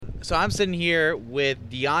So I'm sitting here with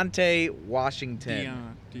Deontay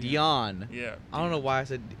Washington. Deion. Yeah. I don't know why I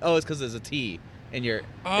said. Oh, it's because there's a T in your.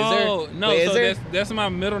 Oh, no. Wait, so that's my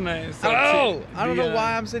middle name. So I don't know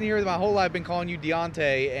why I'm sitting here with my whole life been calling you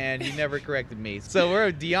Deontay and you never corrected me. So we're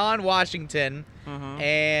with Deion Washington,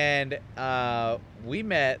 and we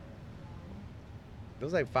met. It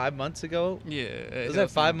was like 5 months ago. Yeah. It was like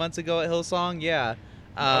 5 months ago at Hillsong. Yeah.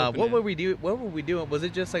 What were we doing? What were we doing? Was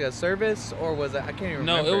it just like a service, or was it? I can't even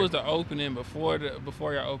remember. No, it was the opening before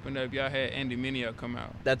y'all opened up. Y'all had Andy Mineo come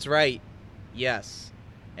out. That's right. Yes.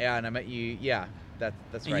 Yeah, and I met you. Yeah, that's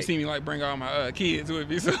and right. You see me like bring all my kids with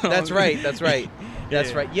me. So that's right. That's right. That's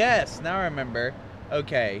yeah. right. Yes. Now I remember.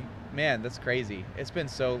 Okay. Man, that's crazy. It's been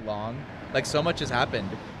so long. Like so much has happened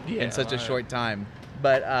in such a short time.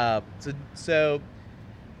 But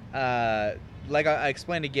like I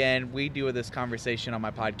explained again, we do this conversation on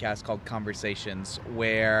my podcast called Conversations,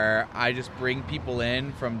 where I just bring people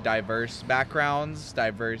in from diverse backgrounds,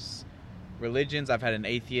 diverse religions. I've had an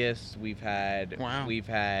atheist. We've had my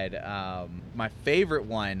favorite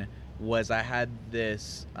one was I had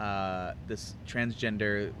this this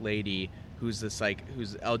transgender lady who's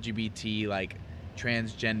LGBT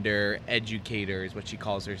transgender educator is what she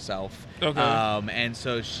calls herself. Okay. And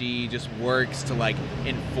so she just works to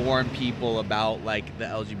inform people about the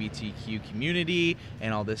LGBTQ community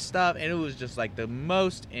and all this stuff. And it was just the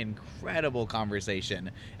most incredible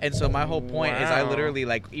conversation. And so my whole point is I literally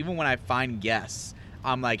even when I find guests,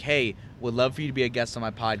 I'm like, hey, would love for you to be a guest on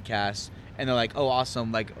my podcast. And they're like, oh,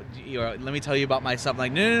 awesome. Let me tell you about myself. I'm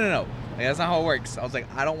like, no. That's not how it works. I was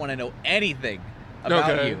like, I don't want to know anything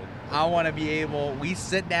about you. I want to be able, we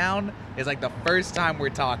sit down, it's the first time we're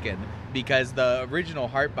talking, because the original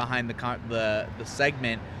heart behind the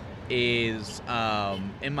segment is,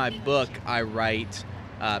 in my book, I write,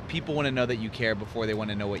 people want to know that you care before they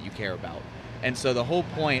want to know what you care about. And so the whole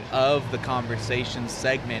point of the conversation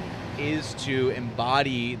segment is to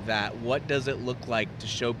embody that. What does it look like to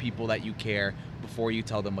show people that you care before you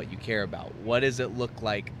tell them what you care about? What does it look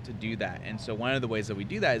like to do that? And so one of the ways that we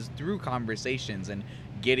do that is through conversations and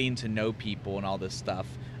getting to know people and all this stuff.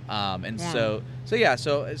 So I'm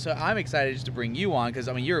excited just to bring you on, because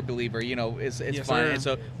you're a believer, it's yes, fun.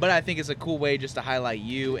 Sir. But I think it's a cool way just to highlight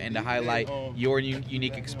you and to highlight your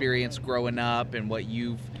unique experience growing up and what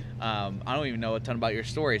you've I don't even know a ton about your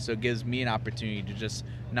story, so it gives me an opportunity to just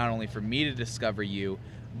not only for me to discover you,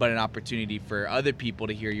 but an opportunity for other people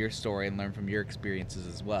to hear your story and learn from your experiences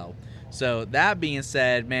as well. So that being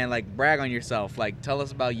said, man, brag on yourself, tell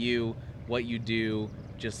us about you, what you do,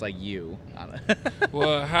 just like you.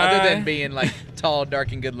 Well, hi. Other than being tall,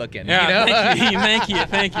 dark, and good looking. Yeah,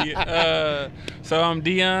 thank you. So I'm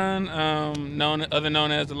Deion,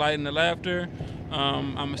 known as the Light and the Laughter.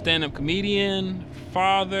 I'm a stand-up comedian,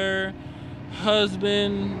 father,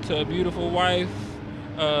 husband to a beautiful wife,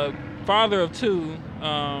 father of two.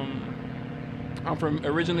 I'm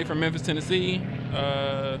originally from Memphis, Tennessee.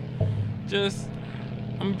 I'm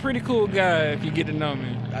a pretty cool guy if you get to know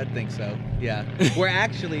me. I think so, yeah. We're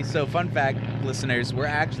actually, fun fact, listeners, we're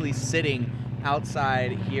actually sitting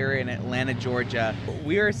outside here in Atlanta, Georgia.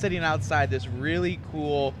 We are sitting outside this really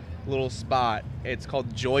cool little spot. It's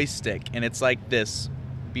called Joystick, and it's this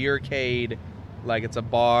beercade, it's a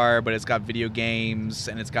bar, but it's got video games,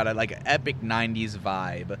 and it's got an epic 90s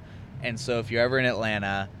vibe. And so if you're ever in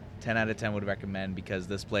Atlanta, 10 out of 10 would recommend, because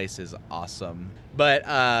this place is awesome. But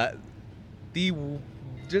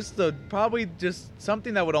probably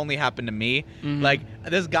something that would only happen to me. Mm-hmm.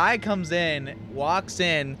 This guy comes in, walks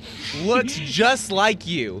in, looks just like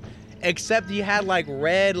you, except he had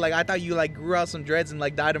red, I thought you grew out some dreads and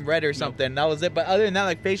dyed them red or something. Nope. That was it. But other than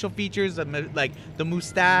that, facial features, the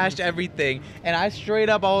mustache, everything. And I straight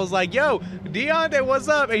up, I was like, yo, Deontay, what's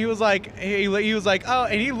up? And he was like, oh,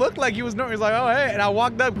 and he looked like he was normal. He was like, oh, hey. And I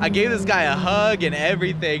walked up, I gave this guy a hug and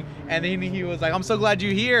everything. And then he was like, I'm so glad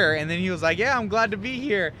you're here. And then he was like, yeah, I'm glad to be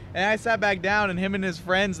here. And I sat back down, and him and his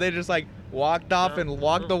friends, they just walked off and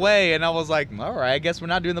walked away. And I was like, all right, I guess we're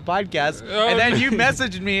not doing the podcast. And then you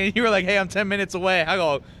messaged me, and you were like, hey, I'm 10 minutes away. I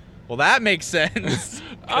go, well, that makes sense.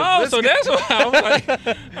 Oh, so that's why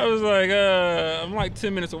I was like, I'm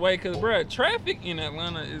 10 minutes away, because, bro, traffic in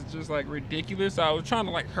Atlanta is just ridiculous. So I was trying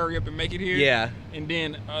to hurry up and make it here. Yeah. And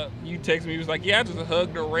then you text me, he was like, yeah, I just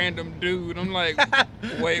hugged a random dude. I'm like,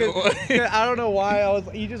 wait, what? I don't know why.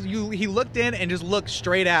 He looked in and just looked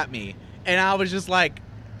straight at me. And I was just like,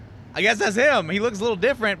 I guess that's him. He looks a little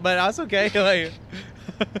different, but that's okay.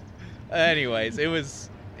 Anyways, it was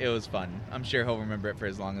fun. I'm sure he'll remember it for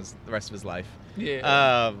as long as the rest of his life.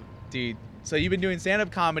 Yeah. Dude, so you've been doing stand-up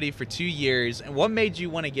comedy for 2 years, and what made you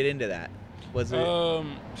want to get into that? Was it?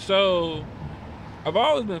 So I've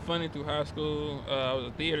always been funny through high school. I was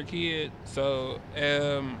a theater kid, so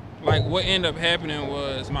like what ended up happening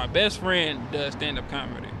was my best friend does stand-up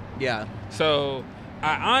comedy. Yeah. So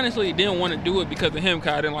I honestly didn't want to do it because of him,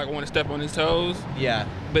 because I didn't like want to step on his toes. Yeah.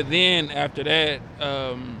 But then after that,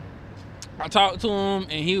 I talked to him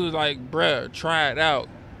and he was like, "Bruh, try it out.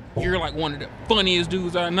 You're like one of the funniest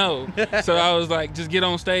dudes I know." So I was like, just get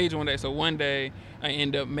on stage one day. So one day I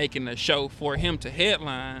ended up making a show for him to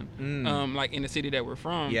headline, like in the city that we're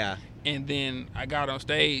from. Yeah. And then I got on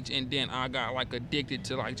stage, and then I got like addicted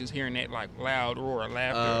to like just hearing that like loud roar of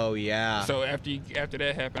laughter. Oh yeah. So after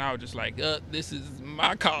that happened, I was just like, this is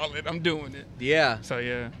my calling. I'm doing it. Yeah. So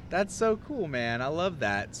yeah. That's so cool, man. I love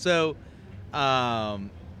that. So,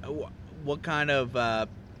 what kind of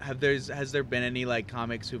has there been any like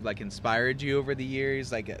comics who've like inspired you over the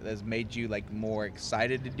years? Like, has made you like more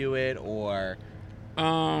excited to do it, or?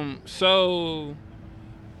 So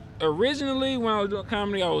originally when I was doing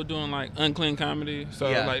comedy, I was doing like unclean comedy, so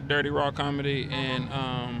like dirty raw comedy, and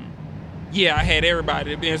I had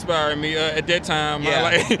everybody to be inspiring me at that time.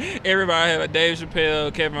 Everybody had like Dave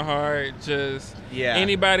Chappelle, Kevin Hart, just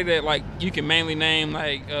anybody that like you can mainly name,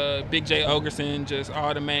 like Big J Ogerson, just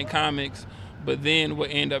all the main comics. But then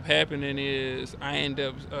what ended up happening is I ended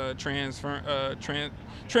up transferring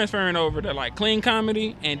over to like clean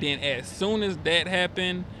comedy, and then as soon as that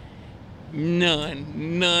happened,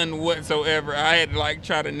 none whatsoever. I had to like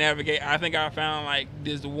try to navigate. I think I found like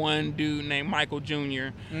this one dude named Michael Jr.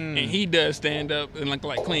 And he does stand up and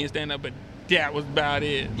like clean stand up, but that was about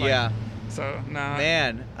it. So now,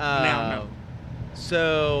 man. Now no.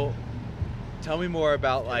 So tell me more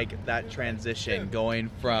about like that transition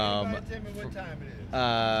going from. Tell me what time it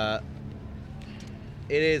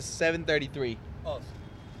is. It is 7:33.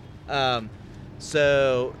 Awesome.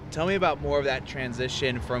 So tell me about more of that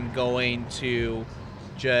transition from going to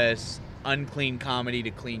just unclean comedy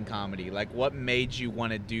to clean comedy. Like, what made you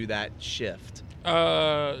want to do that shift?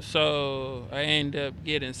 So I ended up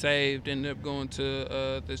getting saved, ended up going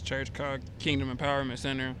to this church called Kingdom Empowerment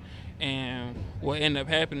Center. And what ended up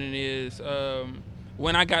happening is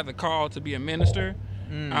when I got the call to be a minister,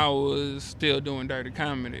 I was still doing dirty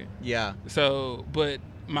comedy. Yeah. So, but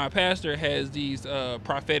my pastor has these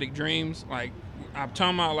prophetic dreams. Like, I'm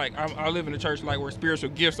talking about, like, I live in a church like where spiritual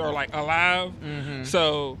gifts are like alive.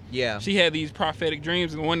 So she had these prophetic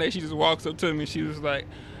dreams, and one day she just walks up to me. She was like,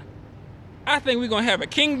 "I think we're gonna have a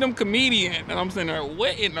kingdom comedian." And I'm saying to her,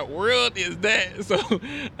 "What in the world is that?" So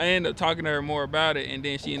I ended up talking to her more about it, and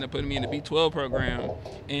then she ended up putting me in the B12 program.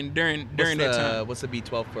 And during that time, what's the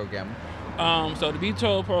B12 program? So the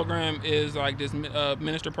B12 program is like this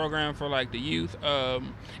minister program for like the youth.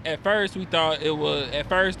 At first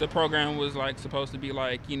the program was like supposed to be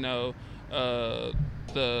like, the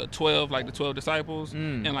 12 disciples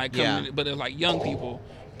and like coming, but it's like young people.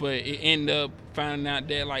 But it ended up finding out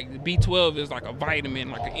that like the B12 is like a vitamin,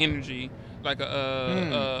 like an energy, like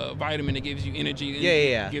a vitamin that gives you energy.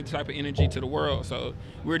 Gives type of energy to the world. So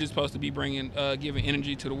we're just supposed to be giving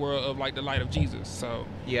energy to the world of like the light of Jesus. So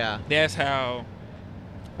that's how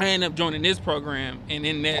I ended up joining this program. And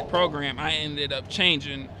in that program, I ended up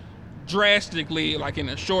changing drastically, like in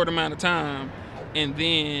a short amount of time. And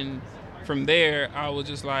then from there, I was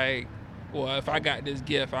just like, well, if I got this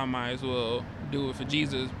gift, I might as well do it for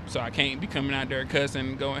Jesus. So I can't be coming out there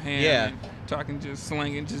cussing, going ham, and talking, just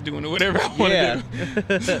slanging, just doing whatever I want to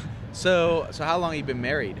do. So how long have you been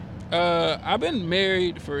married? I've been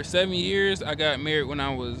married for 7 years. I got married when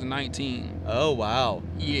I was 19. Oh wow.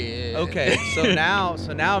 Yeah. Okay. So now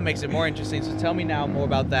it makes it more interesting. So tell me now more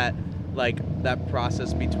about that, like that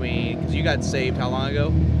process between, because you got saved how long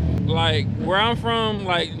ago? Like where I'm from,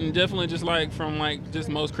 like definitely just like from like just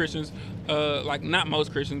most Christians, like not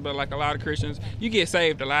most Christians, but like a lot of Christians, you get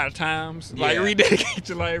saved a lot of times, like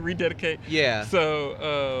rededicate. Yeah.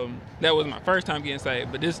 So that was my first time getting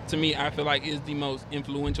saved, but this to me I feel like is the most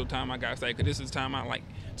influential time I got saved, because this is the time I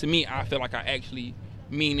feel like I actually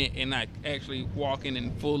mean it and like actually walking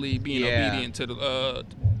and fully being obedient to the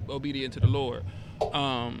Lord.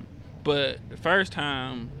 But the first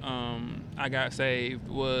time I got saved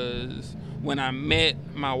was when I met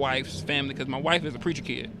my wife's family, because my wife is a preacher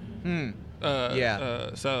kid.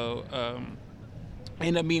 So I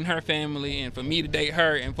ended up meeting her family, and for me to date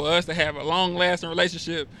her and for us to have a long-lasting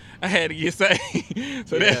relationship, I had to get saved.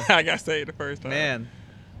 So that's how I got saved the first time. Man,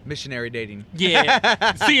 missionary dating.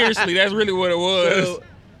 Yeah, seriously, that's really what it was.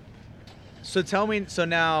 So tell me, so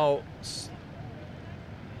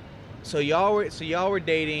y'all were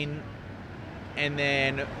dating, and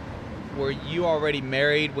then were you already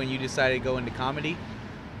married when you decided to go into comedy?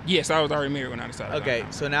 Yes, I was already married when I decided. Okay,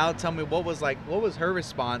 so now tell me what was her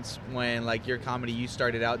response when like your comedy, you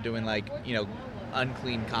started out doing like, you know,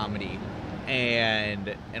 unclean comedy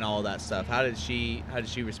and all that stuff. How did she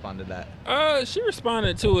respond to that? She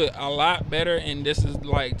responded to it a lot better, and this is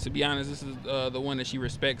like, to be honest, this is the one that she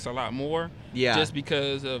respects a lot more. Yeah. Just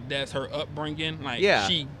because of that's her upbringing. Like, yeah.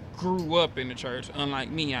 She grew up in the church, unlike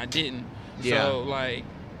me, I didn't. Yeah. So like,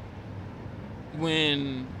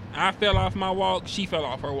 when I fell off my walk, she fell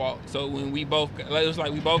off her walk. So when it was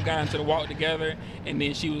like we both got into the walk together, and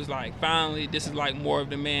then she was like, finally, this is like more of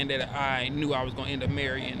the man that I knew I was gonna end up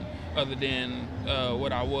marrying, other than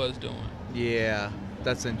what I was doing. Yeah,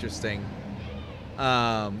 that's interesting.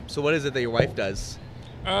 So what is it that your wife does?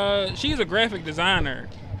 She's a graphic designer.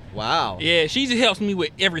 Wow. Yeah, she just helps me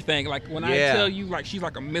with everything. Like when I tell you, like she's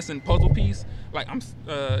like a missing puzzle piece. Like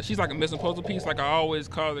she's like a missing puzzle piece. Like I always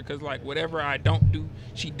call her, because like whatever I don't do,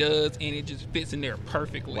 she does, and it just fits in there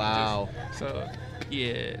perfectly. Wow. So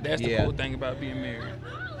yeah, that's the cool thing about being married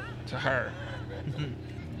to her.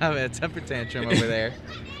 Having a temper tantrum over there.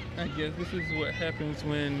 I guess this is what happens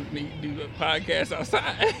when we do a podcast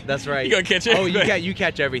outside. That's right. You gonna catch everything. Oh, you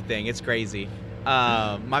catch everything. It's crazy.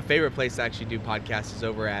 My favorite place to actually do podcasts is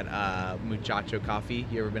over at Muchacho Coffee.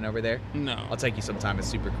 You ever been over there? No. I'll take you sometime. It's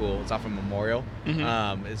super cool. It's off of Memorial.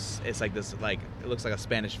 Mm-hmm. It's like this, like it looks like a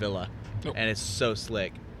Spanish villa, Oh. and it's so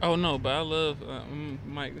slick. Oh no, but I love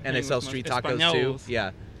Mike. And they sell street tacos too.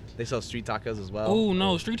 Yeah, they sell street tacos as well. Oh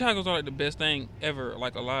no, street tacos are like the best thing ever,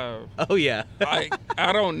 like alive. Oh yeah. Like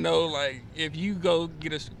I don't know, like if you go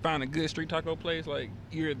find a good street taco place, like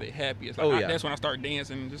you're the happiest. Like, that's when I start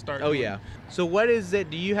dancing and just start. Oh yeah. So what is it?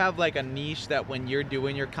 Do you have like a niche that when you're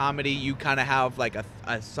doing your comedy, you kind of have like a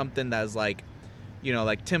something that's like, you know,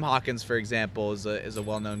 like Tim Hawkins, for example, is a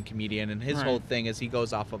well-known comedian, and his whole thing is he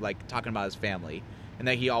goes off of like talking about his family, and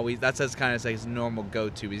that that's his kind of like his normal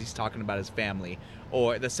go-to is he's talking about his family.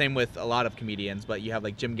 Or the same with a lot of comedians, but you have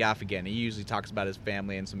like Jim Gaffigan. He usually talks about his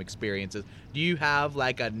family and some experiences. Do you have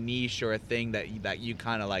like a niche or a thing that you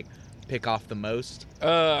kind of like pick off the most?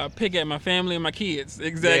 I pick at my family and my kids.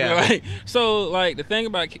 Exactly. Yeah. Like so, like the thing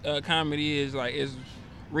about comedy is like it's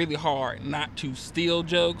really hard not to steal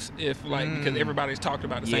jokes because everybody's talked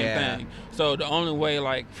about the same thing. So the only way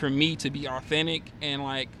like for me to be authentic and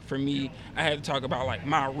like for me, I had to talk about like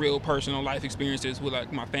my real personal life experiences with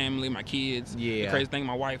like my family, my kids. The crazy thing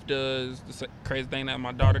my wife does, the crazy thing that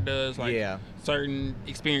my daughter does, like certain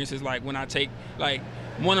experiences. Like when I take like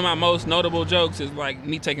one of my most notable jokes is like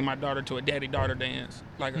me taking my daughter to a daddy-daughter dance,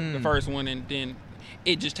 like the first one, and then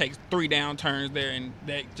it just takes 3 down turns there, and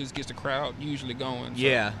that just gets the crowd usually going.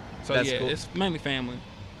 So that's yeah, cool. It's mainly family.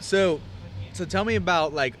 So tell me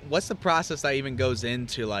about like what's the process that even goes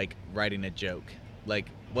into like writing a joke? Like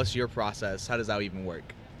what's your process? How does that even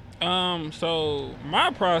work? So my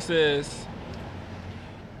process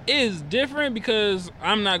is different because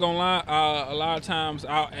I'm not gonna lie. A lot of times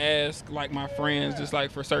I'll ask like my friends just like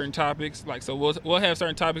for certain topics. Like so we'll have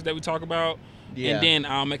certain topics that we talk about. And then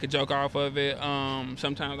I'll make a joke off of it.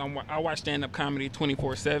 Sometimes I watch stand-up comedy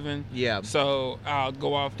 24/7. Yeah. So I'll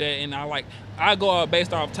go off that, and I go out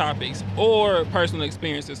based off topics or personal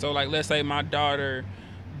experiences. So like, let's say my daughter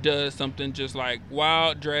does something just like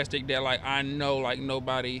wild, drastic that like I know like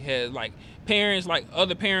nobody has, like parents, like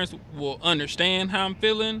other parents will understand how I'm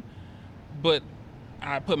feeling, but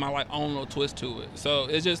I put my like own little twist to it. So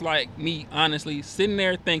it's just like me honestly sitting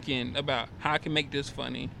there thinking about how I can make this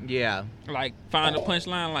funny. Yeah. Like find a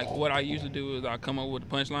punchline. Like what I usually do is I'll come up with a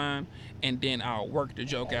punchline, and then I'll work the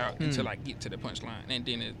joke out until I get to the punchline, and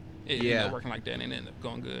then it ended up working like that, and it ended up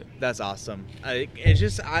going good. That's awesome. It's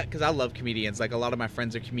just because I love comedians. Like a lot of my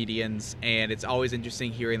friends are comedians, and it's always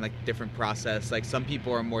interesting hearing like different process. Like some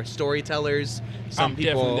people are more storytellers. Some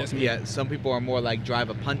people are more like drive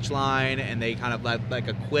a punchline, and they kind of like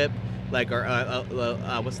a quip, like or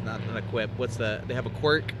what's not a quip? They have a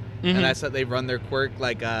quirk, and that's how they run their quirk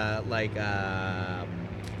like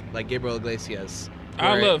Gabriel Iglesias.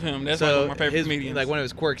 I love him. That's like one of my favorite comedians. Like one of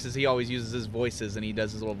his quirks is he always uses his voices, and he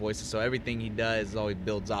does his little voices. So everything he does always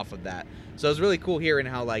builds off of that. So it's really cool hearing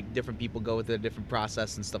how like different people go with a different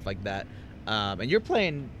process and stuff like that. And you're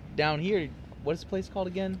playing down here. What is the place called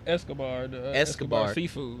again? Escobar. Escobar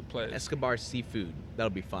seafood place. Escobar Seafood. That'll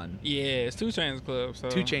be fun. Yeah, it's 2 Chainz Club. So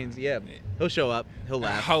 2 Chainz. Yeah, he'll show up. He'll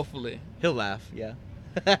laugh. Hopefully. He'll laugh. Yeah.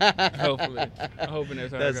 Hopefully. I'm hoping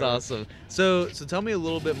that's how it goes. Awesome. So tell me a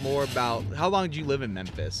little bit more about how long did you live in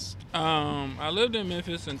Memphis? I lived in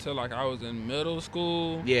Memphis until like I was in middle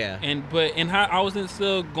school. Yeah. I was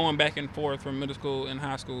still going back and forth from middle school and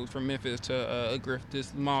high school from Memphis to this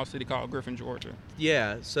small city called Griffin, Georgia.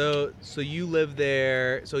 Yeah. So you lived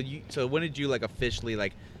there. So when did you like officially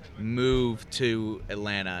like move to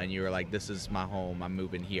Atlanta and you were like, this is my home, I'm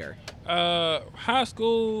moving here? High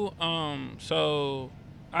school. So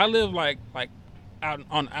I live like out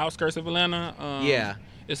on the outskirts of Atlanta. Yeah.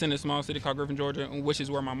 It's in a small city called Griffin, Georgia, which is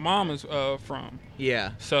where my mom is from.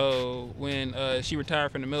 Yeah. So when she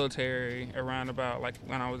retired from the military, around about like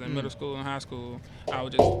when I was in middle school and high school, I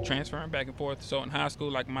was just transferring back and forth. So in high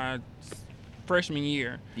school, like my freshman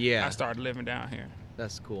year, Yeah. I started living down here.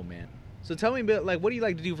 That's cool, man. So tell me a bit, like, what do you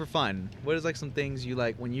like to do for fun? What is like some things you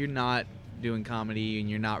like when you're not doing comedy and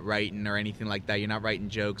you're not writing or anything like that? You're not writing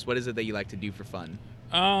jokes. What is it that you like to do for fun?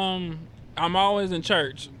 I'm always in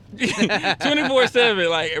church. 24/7,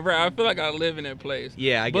 like, bro, I feel like I live in that place.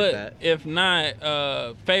 Yeah, I get but that. If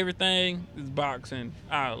not, favorite thing is boxing.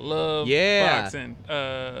 I love boxing.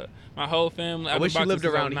 My whole family. I wish you lived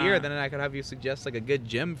around here, 09. then I could have you suggest like a good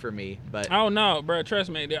gym for me. But Oh no, bro, trust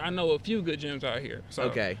me, I know a few good gyms out here. So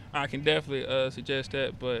okay. I can definitely suggest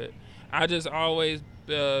that. But I just always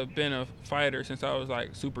been a fighter since I was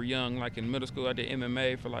like super young. Like in middle school, I did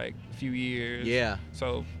MMA for like a few years. Yeah.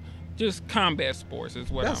 So just combat sports is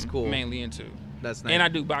what That's I'm cool. mainly into. That's nice. And I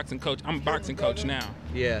do boxing coach. I'm a boxing coach now.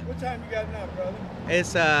 Yeah. What time you got now, brother?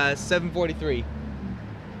 It's 7:43.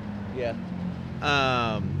 Yeah.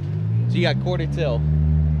 So you got quarter till.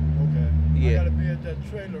 Okay. Yeah. I gotta be at that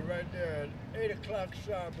trailer right there at 8 o'clock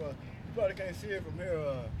sharp. You probably can't see it from here.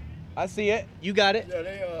 I see it. You got it. Yeah,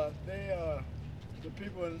 they the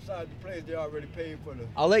people inside the place, they already paid for the.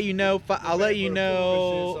 I'll let you know. I'll let you for the food and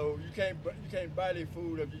know. shit, so you can't buy their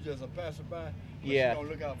food if you just a passerby. But Yeah. You gonna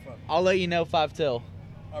look out for them. I'll let you know 5 till.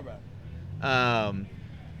 All right.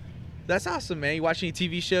 That's awesome, man. You watch any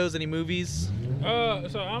TV shows, any movies?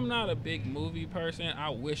 So I'm not a big movie person. I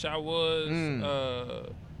wish I was.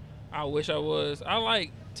 I wish I was. I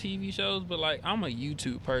like TV shows, but like I'm a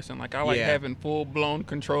YouTube person. Like I like having full blown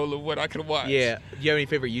control of what I can watch. Yeah. Do you have any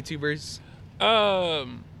favorite YouTubers?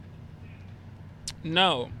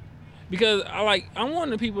 No, because I'm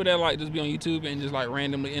one of the people that like just be on YouTube and just like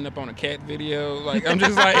randomly end up on a cat video. Like I'm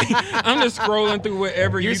just like I'm just scrolling through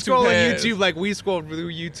whatever You're YouTube scrolling has. YouTube like we scrolled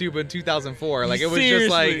through YouTube in 2004. Like it was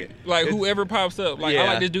Seriously, just like whoever pops up. Like I Yeah.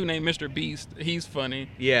 like this dude named Mr. Beast. He's funny.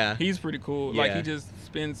 Yeah. He's pretty cool. Like Yeah. he just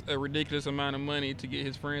spends a ridiculous amount of money to get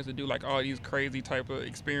his friends to do like all these crazy type of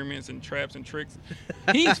experiments and traps and tricks.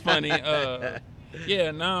 He's funny.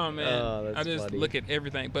 Yeah, nah, man. Oh, that's I just funny. look at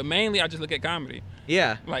everything, but mainly I just look at comedy.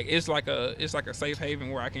 Yeah. Like it's like a safe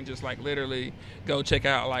haven where I can just like literally go check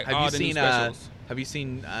out like Have all you the seen new specials.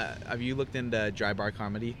 have you looked into dry bar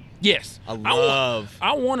comedy? Yes, I love.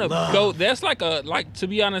 I want to love. go. That's like to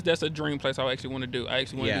be honest, that's a dream place I actually want to do. I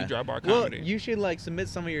actually want to do dry bar comedy. Well, you should like submit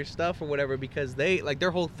some of your stuff or whatever because they like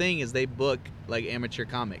their whole thing is they book like amateur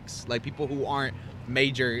comics, like people who aren't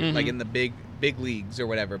major like in the big leagues or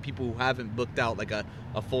whatever, people who haven't booked out like a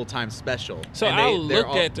full-time special. So And I they're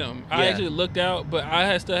looked at them. I actually looked out, but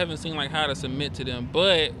I still haven't seen like how to submit to them.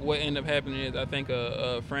 But what ended up happening is I think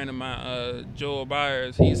a friend of mine, Joel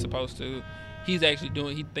Byers, he's actually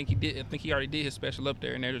doing. I think he already did his special up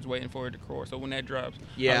there, and they're just waiting for it to record. So when that drops,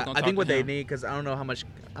 I think what they need, because I don't know how much.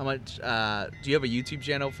 Do you have a YouTube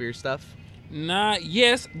channel for your stuff?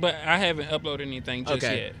 Yes, but I haven't uploaded anything just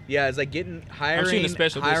yet. Yeah, it's like hiring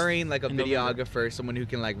like a in November. videographer, someone who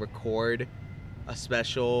can like record a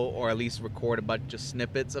special or at least record a bunch of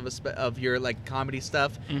snippets of your like comedy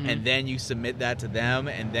stuff, and then you submit that to them,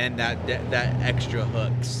 and then that extra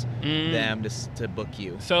hooks them to book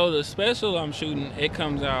you. So the special I'm shooting, it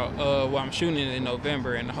comes out. I'm shooting it in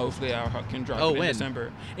November, and hopefully I can drop it in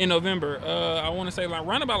December. In November, I want to say like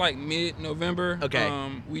around about like mid-November. Okay.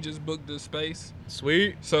 We just booked the space.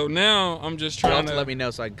 Sweet. So now I'm just You'll trying have to let me know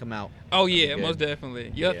so I can come out. Oh yeah, good. most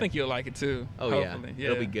definitely. I think you'll like it too. Oh hopefully. yeah,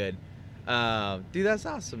 it'll be good. Dude, that's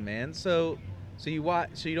awesome, man. So you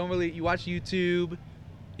watch YouTube,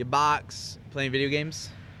 you box, playing video games.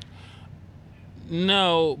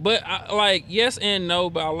 No, but yes and no,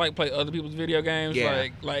 but I like play other people's video games. Yeah.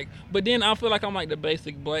 But then I feel like I'm like the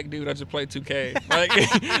basic black dude. I just play 2K.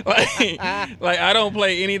 Like I don't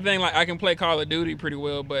play anything. Like I can play Call of Duty pretty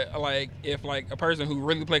well, but like if like a person who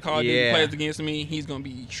really play Call of Duty plays against me, he's gonna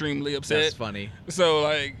be extremely upset. That's funny. So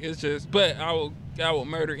like it's just, but I will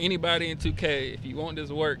murder anybody in 2K if you want this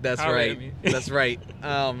to work. That's holler right. at me. That's right.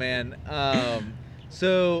 Oh man.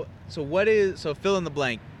 So fill in the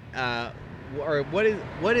blank. Or what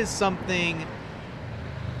is something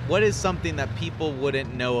that people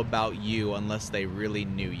wouldn't know about you unless they really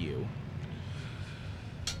knew you?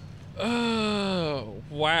 Oh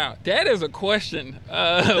wow, that is a question.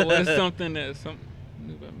 What is something that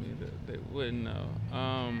knew about me that they wouldn't know?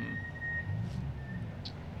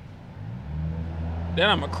 then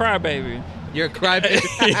I'm a crybaby. You're a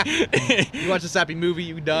crybaby. You watch a sappy movie,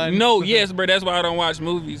 you done? No, yes, bro. That's why I don't watch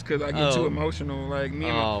movies, because I get too Oh. emotional. Like me,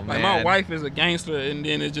 Oh, my man. wife is a gangster, and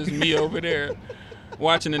then it's just me over there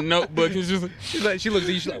watching the Notebook. It's just She looks at you,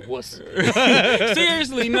 she's like, what's...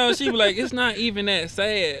 seriously, no. She be like, it's not even that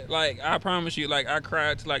sad. Like, I promise you, like I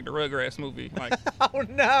cried to like the Rugrats movie. Like, Oh,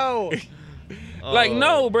 no. like Oh.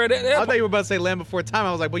 no, bro. I thought you were about to say Land Before Time.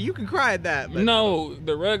 I was like, well, you can cry at that. But... No,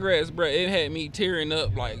 the Rugrats, bro, it had me tearing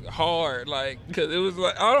up like hard, like, cause it was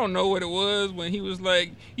like, I don't know what it was when he was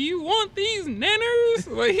like, "You want these nanners?"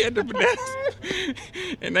 Like he had the bananas,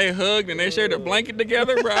 and they hugged and they shared a blanket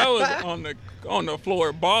together, bro. I was on the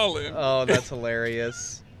floor bawling. Oh, that's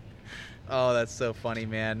hilarious. Oh, that's so funny,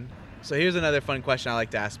 man. So here's another fun question I like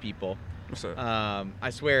to ask people. What's up? I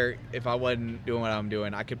swear, if I wasn't doing what I'm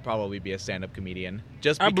doing, I could probably be a stand-up comedian.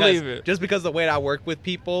 Just because, I believe it. Just because the way I work with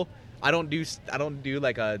people, I don't do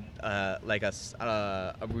like a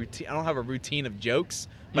routine. I don't have a routine of jokes,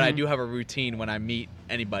 but I do have a routine when I meet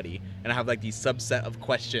anybody, and I have like these subset of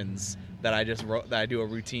questions that I just that I do a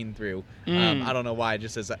routine through. I don't know why. It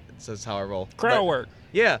just says how I roll. Crowd work.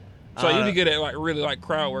 Yeah. So you be good at like really like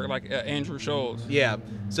crowd work, like Andrew Scholes. Yeah.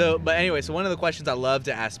 So, but anyway, so one of the questions I love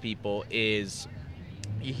to ask people is,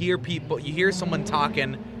 you hear someone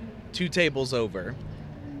talking 2 tables over,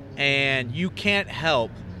 and you can't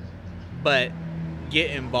help but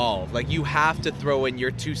get involved. Like, you have to throw in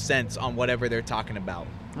your 2 cents on whatever they're talking about.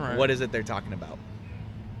 Right. What is it they're talking about?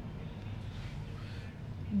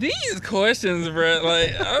 These questions, bro,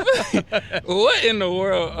 like, what in the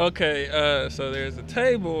world? Okay, so there's a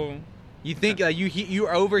table. You think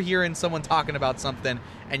you're overhearing someone talking about something,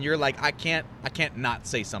 and you're like, I can't not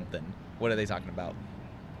say something. What are they talking about?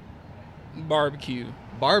 Barbecue.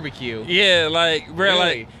 Barbecue. Yeah, like, bro, Really?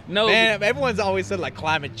 like, no. Man, everyone's always said like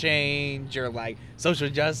climate change or like social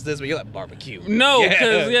justice, but you're like barbecue. No, Yeah.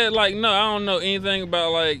 because, like, no, I don't know anything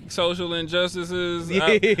about, like, social injustices.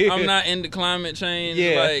 I'm not into climate change.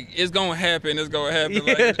 Yeah. Like, it's going to happen. It's going to happen.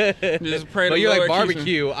 Like, just pray to But you're Lord like keeps me-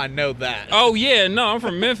 barbecue, I know that. Oh, yeah, no, I'm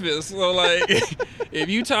from Memphis. So, like, if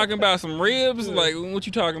you talking about some ribs, like, what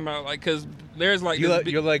you talking about? Like, because there's, like, You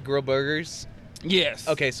like grill burgers? yes.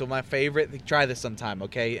 Okay, so my favorite, try this sometime,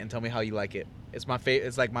 okay? And tell me how you like it. It's my favorite.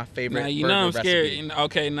 It's like my favorite. Now you burger know I'm scared. recipe.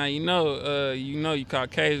 Okay, now you you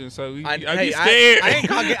Caucasian, so I be Hey, scared. I ain't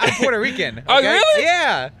I'm Puerto Rican. Okay? Oh, really?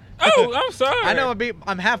 Yeah. Oh, I'm sorry. I know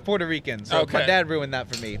I'm half Puerto Rican, so my Okay. dad ruined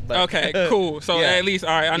that for me. But, Okay, cool. So Yeah. at least,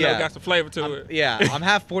 all right, I know Yeah. it got some flavor to it. Yeah, I'm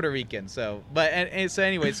half Puerto Rican, so so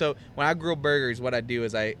anyway, so when I grill burgers, what I do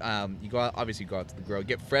is you go out to the grill,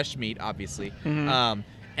 get fresh meat, obviously, Mhm.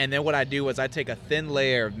 and then what I do is I take a thin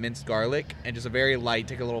layer of minced garlic and just a very light,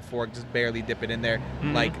 take a little fork, just barely dip it in there,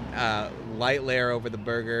 Mhm. like light layer over the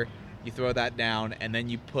burger. You throw that down, and then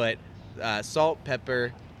you put salt,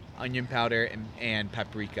 pepper, onion powder, and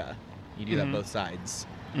paprika. You do that Mhm. both sides,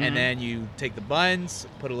 Mhm. and then you take the buns,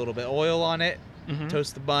 put a little bit of oil on it. Mhm.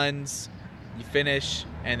 Toast the buns, you finish,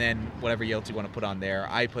 and then whatever else you want to put on there.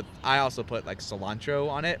 I also put like cilantro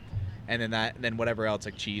on it, and then whatever else,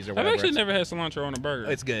 like cheese or I've whatever. actually never had cilantro on a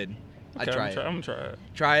burger. It's good. Okay, I try I'm it. gonna try it.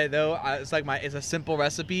 Try it though. It's a simple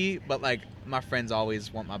recipe, but like my friends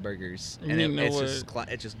always want my burgers, and You know it's just good. On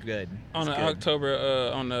It's the good.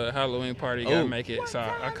 October, on the Halloween party, you Oh. gotta make it, so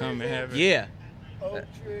I come and have it. Yeah. Okay.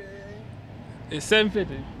 It's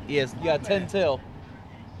 $7.50. Yes. You got 10 till.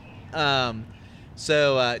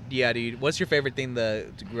 So yeah, dude. What's your favorite thing to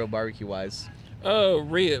grill barbecue wise?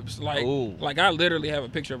 Ribs. Like, Ooh. like I literally have a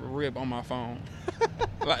picture of a rib on my phone.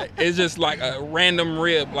 Like, it's just like a random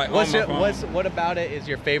rib, like on my phone. What about it is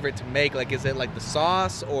your favorite to make? Like, is it like the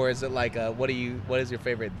sauce, or is it like what is your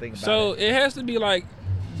favorite thing about So it? it has to be like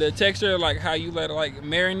the texture, like how you let it like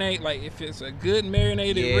marinate. Like if it's a good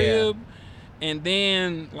marinated Yeah. rib, and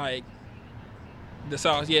then like the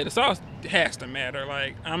sauce. Yeah, the sauce has to matter.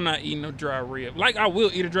 Like I'm not eating a dry rib. Like I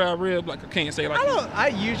will eat a dry rib. Like I can't say like. I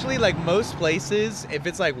usually, like most places, if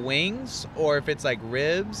it's like wings or if it's like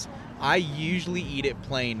ribs, I usually eat it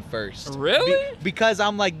plain first. Really? Because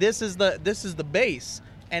I'm like, this is the base.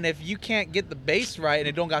 And if you can't get the base right and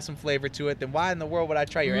it don't got some flavor to it, then why in the world would I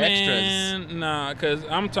try your extras? Man, nah, cause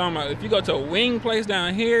I'm talking about if you go to a wing place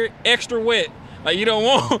down here, extra wet. Like I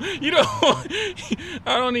don't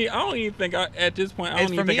even think at this point I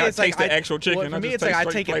don't even think I taste the actual chicken. Well, for me, it's just like I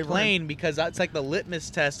taste take straight it plain because that's like the litmus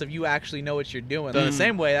test of you actually know what you're doing. So in the Mm.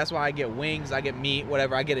 same way, that's why I get wings, I get meat,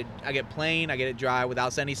 whatever. I get plain, I get it dry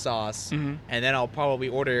without any sauce, Mhm. and then I'll probably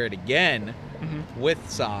order it again Mhm. with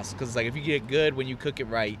sauce. Because like if you get it good when you cook it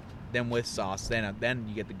right, then with sauce, then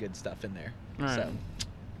you get the good stuff in there. Right. So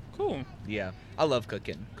Cool. Yeah, I love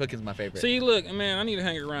cooking. Cooking's my favorite. See, look, man, I need to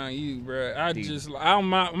hang around you, bro. Dude. I'm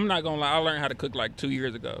not gonna lie. I learned how to cook like 2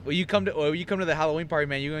 years ago. When you come to the Halloween party,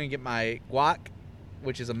 man, you're gonna get my guac,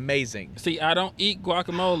 which is amazing. See, I don't eat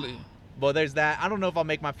guacamole. Well, there's that. I don't know if I'll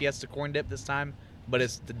make my Fiesta corn dip this time, but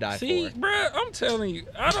it's to die See, for. bro, I'm telling you,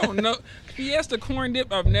 I don't know. Fiesta corn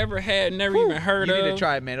dip, I've never had, never even heard You of. need to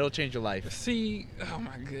try it, man. It'll change your life. See, oh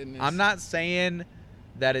my goodness. I'm not saying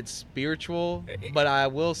that it's spiritual, but I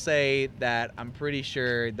will say that I'm pretty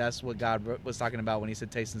sure that's what God was talking about when he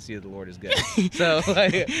said taste and see that the Lord is good. So,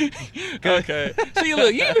 like, okay. See,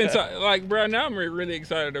 look, you've been like, bro, now I'm really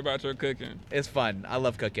excited about your cooking. it's fun. I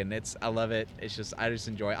love cooking. I love it. It's just, I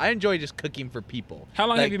enjoy just cooking for people. How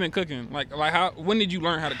long Like, have you been cooking? Like when did you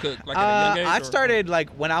learn how to cook? Like at a young age? I or- started like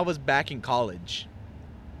when I was back in college.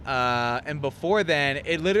 And before then,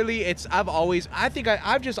 I've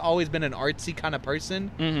just always been an artsy kind of person.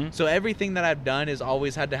 Mm-hmm. So everything that I've done has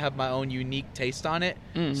always had to have my own unique taste on it.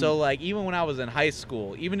 Mhm. So like even when I was in high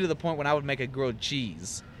school, even to the point when I would make a grilled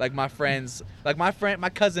cheese, like my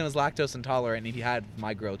cousin was lactose intolerant and he had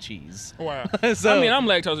my grilled cheese. Wow. So- I mean, I'm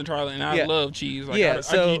lactose intolerant and I Yeah. love cheese. Like, Yeah,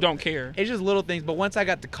 so- you don't care. It's just little things. But once I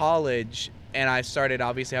got to college and I started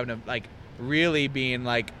obviously having to like really being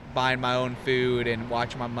like buying my own food and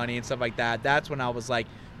watching my money and stuff like that, that's when I was like,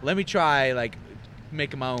 let me try like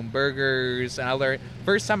making my own burgers. And I learned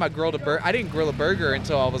first time I didn't grill a burger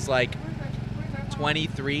until I was like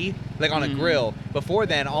 23, like on a grill. Before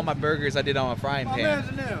then, all my burgers I did on a frying My pan. man's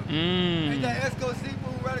in there. Mm. Ain't that Esco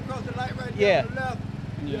Seafood right across the light right Yeah. there on the left?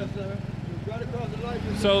 Yes, sir. Right across the light.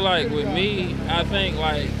 So like with me, I think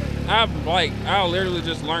like I literally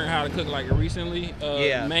just learned how to cook like recently.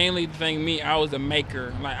 Yeah. Mainly the thing I was a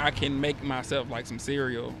maker. Like I can make myself like some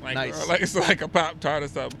cereal. Like Nice. like it's like a Pop Tart or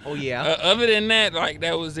something. Oh yeah. Other than that, like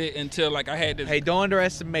that was it until like I had this. Hey, don't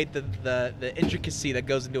underestimate the intricacy that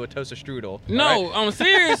goes into a toaster strudel. No, all right? I'm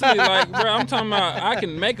seriously like, bro. I'm talking about I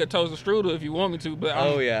can make a toaster strudel if you want me to, but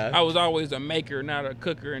yeah. I was always a maker, not a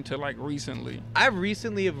cooker until like recently. I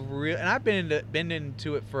recently and I've been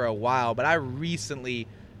into it for a while, but I recently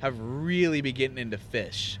have really been getting into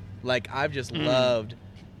fish. Like I've just loved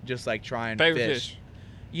just like trying Favorite fish?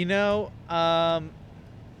 You know,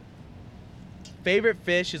 favorite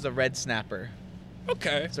fish is a red snapper.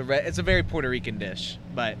 Okay. It's a very Puerto Rican dish,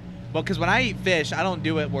 but because when I eat fish, I don't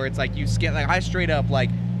do it where it's like you skin, like I straight up like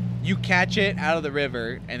you catch it out of the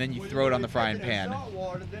river and then you throw it on the frying pan. Salt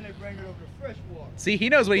water, then they bring it over to fresh water. See, he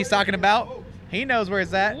knows what he's talking about. He knows where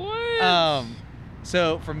it's at. What?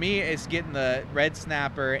 So for me, it's getting the red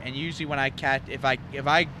snapper, and usually when if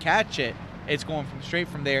I catch it, it's going straight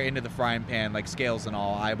from there into the frying pan, like scales and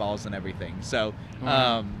all, eyeballs and everything. So, we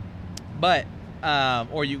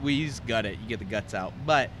just gut it, you get the guts out.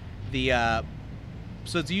 But so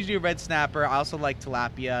it's usually a red snapper. I also like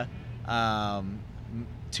tilapia.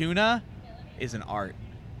 Tuna is an art.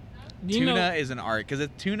 Tuna is an art because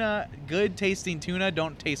good tasting tuna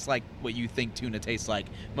don't taste like what you think tuna tastes like.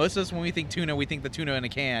 Most of us, when we think tuna, we think the tuna in a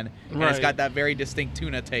can, and it's got that very distinct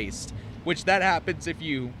tuna taste. Which that happens if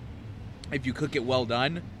you cook it well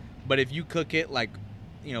done, but if you cook it like,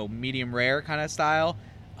 medium rare kind of style,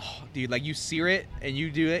 oh, dude, like you sear it and you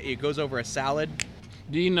do it, it goes over a salad.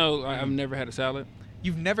 Do you know I've never had a salad?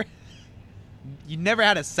 You never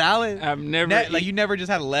had a salad? I've never like you never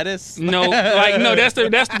just had lettuce? No, like no. That's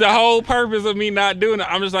the whole purpose of me not doing it.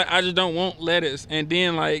 I'm just like I just don't want lettuce, and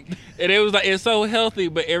then like it was like it's so healthy,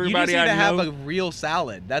 but everybody you just need I to know have a real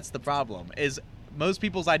salad. That's the problem. Is most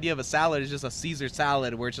people's idea of a salad is just a Caesar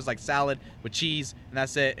salad where it's just like salad with cheese and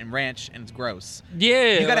that's it and ranch and it's gross.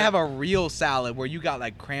 Yeah, You gotta have a real salad where you got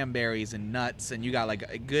like cranberries and nuts and you got like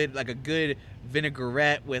a good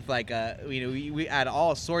vinaigrette with like we add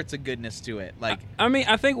all sorts of goodness to it. Like I mean,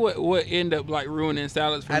 I think what end up like ruining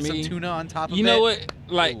salads for add me. some tuna on top of it. You know what?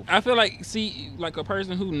 Like Ooh. I feel like like a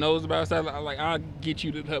person who knows about salad, I'll get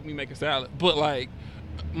you to help me make a salad. But like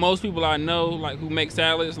most people I know like who make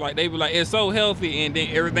salads, like they be like it's so healthy, and then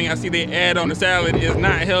everything I see they add on the salad is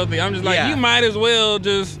not healthy. I'm just like you might as well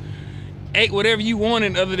just eat whatever you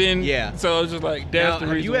wanted other than So it's just like that's the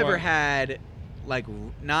reason. Have you ever why. had like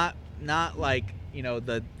not like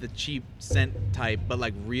the cheap scent type, but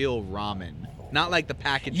like real ramen? Not like the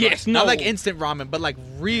packaged. Yes, Not no. like instant ramen, but like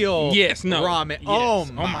real. ramen. Yes. Oh Oh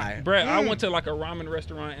my. Bruh, I went to like a ramen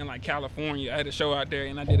restaurant in like California. I had a show out there,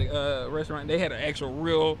 and I did a restaurant. They had an actual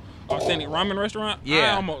real authentic ramen restaurant.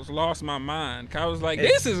 Yeah. I almost lost my mind. I was like,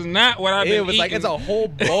 this is not what I've been It was eating. like it's a whole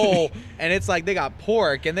bowl, and it's like they got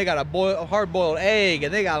pork, and they got a hard-boiled egg,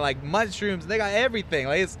 and they got like mushrooms, and they got everything.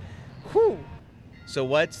 Like it's, whew. So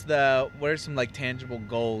what are some like tangible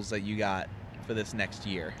goals that you got for this next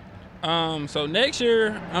year? So next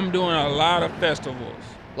year I'm doing a lot of festivals.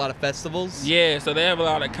 A lot of festivals? Yeah, so they have a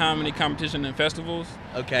lot of comedy competition and festivals.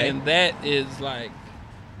 Okay. And that is like,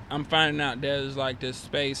 I'm finding out there's like this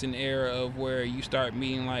space and era of where you start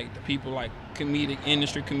meeting like the people like comedic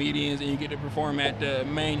industry comedians, and you get to perform at the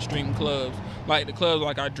mainstream clubs, like the clubs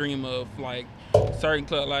like I dream of, like certain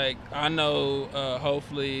club. Like I know,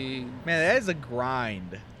 hopefully. Man, that is a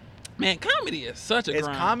grind. Man, comedy is such a grind.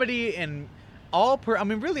 It's comedy and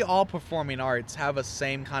really all performing arts have a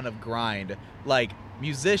same kind of grind. Like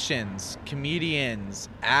musicians, comedians,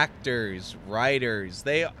 actors, writers,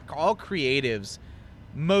 they all creatives.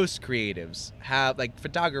 Most creatives have, like,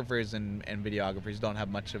 photographers and videographers don't have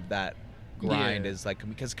much of that grind. Is like,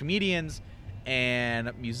 because comedians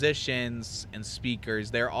and musicians and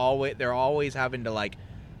speakers, they're always having to like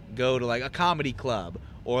go to like a comedy club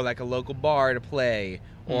or like a local bar to play,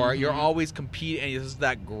 or you're always competing, and it's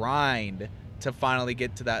that grind to finally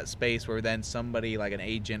get to that space where then somebody like an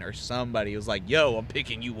agent or somebody was like, yo, I'm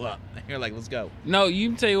picking you up. And you're like, let's go. No, you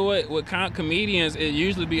can tell you what comedians, it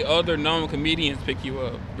usually be other known comedians pick you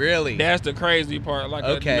up. Really? That's the crazy part. Like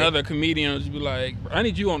Okay. another comedian will just be like, I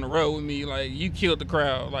need you on the road with me. Like, you killed the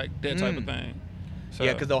crowd. Like, that type of thing. So,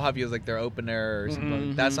 Yeah, because they'll have you as like their opener or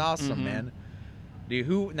something. That's awesome, man. Dude,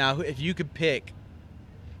 if you could pick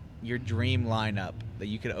your dream lineup that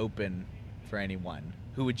you could open for anyone,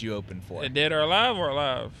 who would you open for? Dead or alive or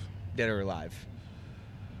alive? Dead or alive?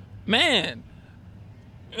 Man,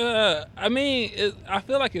 I mean, I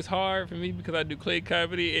feel like it's hard for me because I do clay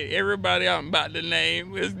comedy, and everybody I'm about to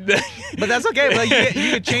name is. But that's okay. But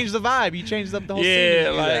you could change the vibe. You change up the whole scene.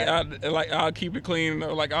 Yeah, I'll keep it clean.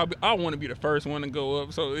 Like I want to be the first one to go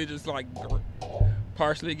up, so it just like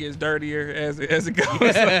partially gets dirtier as it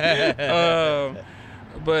goes.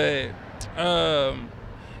 But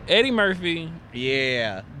Eddie Murphy.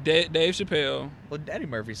 Yeah. Dave Chappelle. Well, Eddie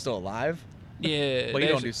Murphy's still alive. Yeah. Well, you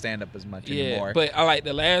don't do stand up as much anymore. But I like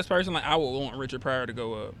the last person. Like I would want Richard Pryor to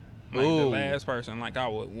go up. Like Ooh. the last person. Like I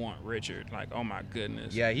would want Richard. Like, oh my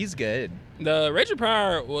goodness. Yeah, he's good. The Richard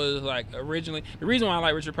Pryor was like originally, the reason why I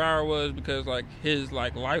like Richard Pryor was because like his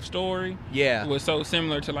like life story was so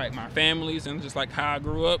similar to like my family's and just like how I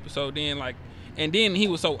grew up. So then like, and then he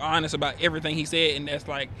was so honest about everything he said, and that's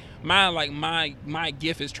like my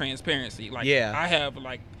gift is transparency. Like I have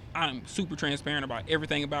like, I'm super transparent about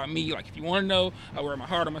everything about me. Like if you want to know, I wear my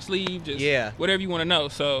heart on my sleeve, just whatever you want to know.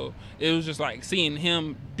 So it was just like seeing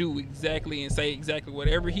him do exactly and say exactly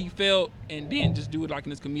whatever he felt, and then just do it like in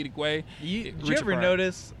this comedic way. Did you ever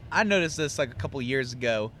notice? I noticed this like a couple years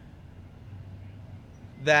ago,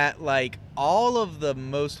 that like all of the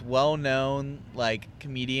most well-known like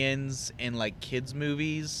comedians in like kids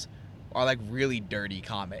movies are like really dirty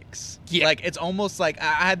comics. Yeah. Like it's almost like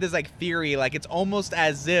I had this like theory, like it's almost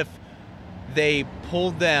as if they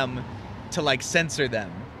pulled them to like censor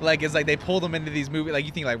them. Like it's like they pulled them into these movies. Like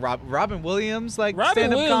you think like Robin Williams, like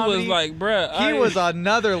stand-up comedy was like, bruh, he was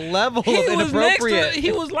another level of inappropriate.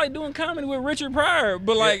 He was like doing comedy with Richard Pryor,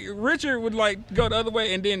 but like Richard would like go the other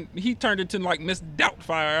way, and then he turned into like Miss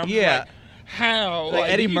Doubtfire. I'm just like, how? Like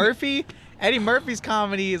Eddie Murphy. Eddie Murphy's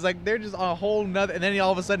comedy is like they're just on a whole nother, and then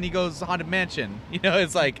all of a sudden he goes Haunted Mansion. You know,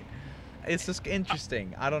 it's like, it's just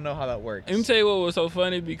interesting. I don't know how that works. Let me tell you what was so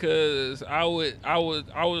funny, because I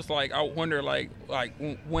wonder like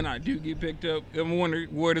when I do get picked up, I wonder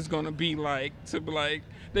what it's gonna be like to be like,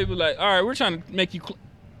 they be like, all right, we're trying to make you.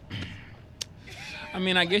 I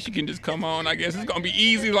mean, I guess you can just come on. I guess it's gonna be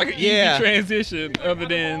easy, like an easy transition. Other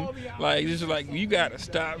than like, it's just like you gotta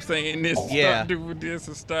stop saying this, stop doing this,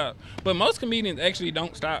 and stop. But most comedians actually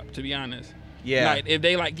don't stop, to be honest. Yeah. Like if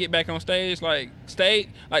they like get back on stage, the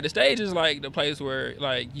stage is like the place where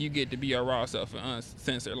like you get to be your raw self and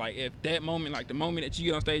uncensored. Like if that moment, like the moment that you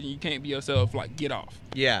get on stage and you can't be yourself, like get off.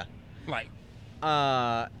 Yeah. Like,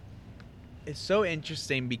 it's so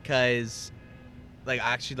interesting because, like,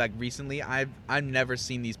 actually, like recently, I've never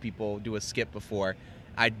seen these people do a skit before.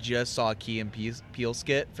 I just saw a Key and Peele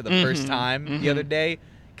skit for the first time the other day.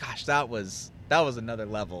 Gosh, that was another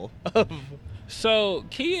level of. So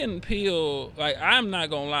Key and Peele, like, I'm not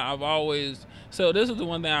gonna lie, so this is the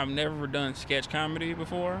one thing I've never done sketch comedy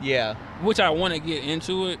before. Yeah. Which I want to get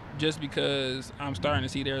into it just because I'm starting to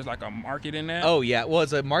see there's like a market in that. Oh yeah, well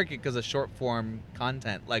it's a market because of short form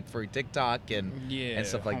content, like for TikTok and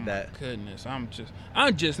stuff like that. Oh my goodness,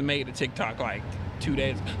 I just made a TikTok like 2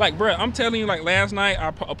 days. Like, bro, I'm telling you, like last night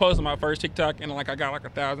I posted my first TikTok and like I got like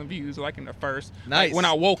 1,000 views like in the first. Nice. Like, when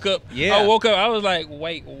I woke up, I was like,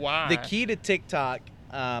 wait, why? The key to TikTok,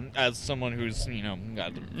 As someone who's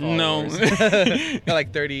got No. followers. Got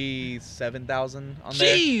like 37,000 on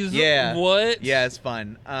there. Jeez. Yeah. What? Yeah, it's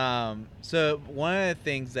fun. So one of the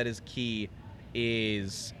things that is key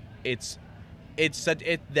is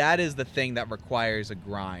that is the thing that requires a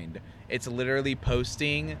grind. It's literally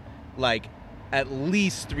posting like at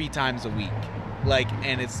least 3 times a week.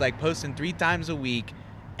 And it's like posting 3 times a week,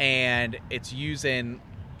 and it's using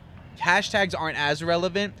hashtags aren't as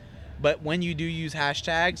relevant, but when you do use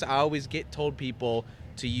hashtags, I always told people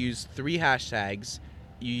to use 3 hashtags.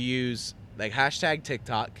 You use like hashtag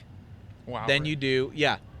TikTok. Wow. Then you do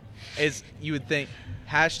you would think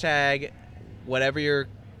hashtag whatever your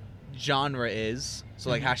genre is, so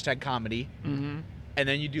like hashtag comedy, and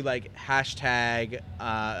then you do like hashtag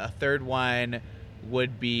a third one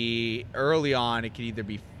would be early on. It could either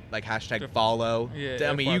be like hashtag follow. Yeah,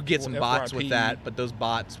 I mean, you get some bots with FYP. that, but those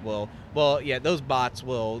bots will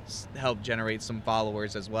help generate some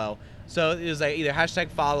followers as well. So it was like either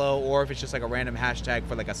hashtag follow, or if it's just like a random hashtag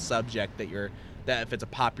for like a subject that if it's a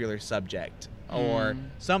popular subject, or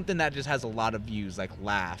something that just has a lot of views, like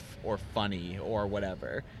laugh or funny or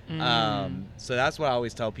whatever. So that's what I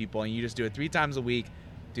always tell people. And you just do it 3 times a week,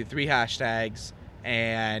 do 3 hashtags,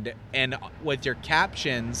 and with your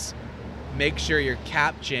captions, make sure your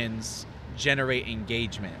captions generate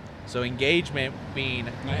engagement. So engagement mean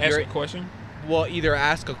Ask a question. Well, either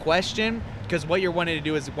ask a question, because what you're wanting to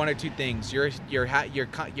do is one or 2 things. Your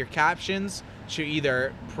captions should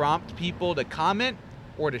either prompt people to comment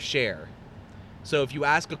or to share. So if you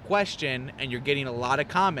ask a question and you're getting a lot of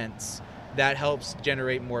comments, that helps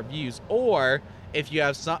generate more views. Or if you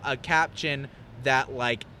have a caption that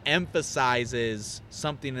like emphasizes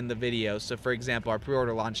something in the video. So for example, our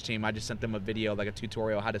pre-order launch team, I just sent them a video, like a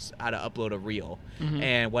tutorial how to upload a reel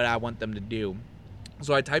and what I want them to do.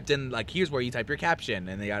 So I typed in, like, here's where you type your caption,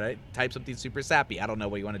 and they gotta type something super sappy. I don't know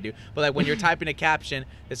what you want to do, but like when you're typing a caption,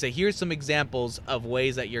 they say here's some examples of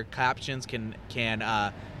ways that your captions can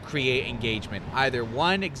create engagement. Either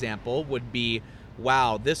one example would be,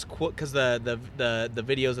 wow, this quote, because the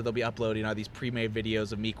videos that they'll be uploading are these pre-made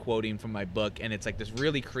videos of me quoting from my book, and it's like this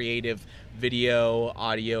really creative video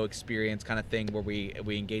audio experience kind of thing where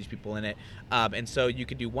we engage people in it. And so you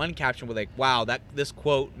could do one caption with like, wow, this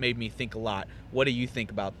quote made me think a lot. What do you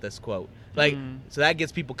think about this quote? Like, so that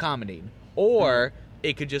gets people commenting. Or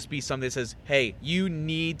it could just be something that says, hey, you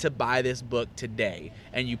need to buy this book today.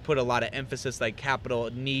 And you put a lot of emphasis, like capital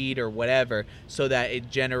need or whatever, so that it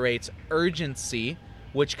generates urgency,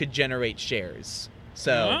 which could generate shares.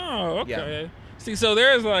 So, okay. Yeah. See, so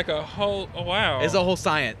there's like a whole, wow. It's a whole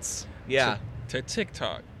science. Yeah. To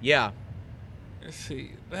TikTok. Yeah.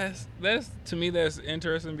 See, that's to me, that's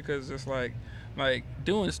interesting, because it's like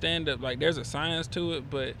doing stand-up, like there's a science to it,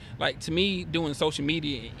 but like to me, doing social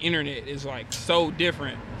media and internet is like so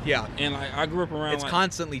different. Yeah. And like I grew up around, it's like,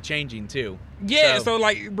 constantly changing too. Yeah, so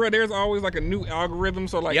like, bro, there's always like a new algorithm.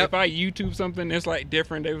 So like if I YouTube something that's like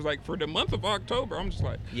different, it was like for the month of October, I'm just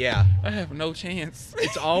like, yeah, I have no chance.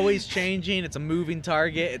 It's always changing. It's a moving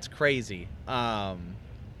target. It's crazy.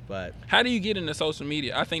 But how do you get into social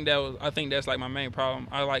media? I think that's like my main problem.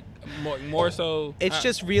 I like more so. It's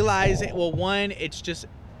just realizing. Well, one, it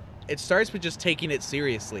starts with just taking it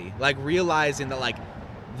seriously, like realizing that like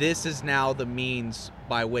this is now the means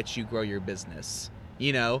by which you grow your business.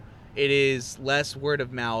 You know, it is less word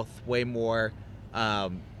of mouth, way more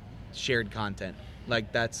shared content.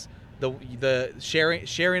 Like that's the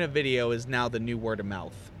sharing a video is now the new word of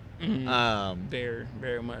mouth. Very,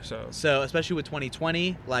 very much so. So especially with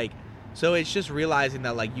 2020, like, so it's just realizing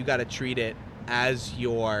that like you got to treat it as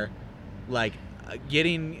your like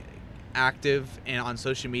getting active and on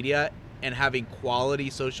social media and having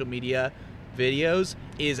quality social media videos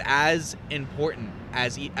is as important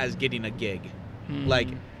as getting a gig. Like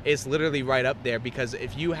it's literally right up there, because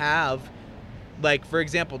if you have, like, for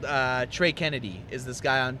example, Trey Kennedy is this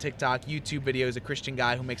guy on TikTok, YouTube videos, a Christian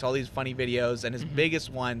guy who makes all these funny videos, and his biggest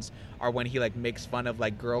ones are when he like makes fun of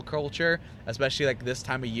like girl culture, especially like this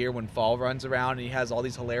time of year when fall runs around, and he has all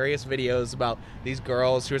these hilarious videos about these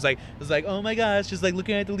girls who was like, oh my gosh, just like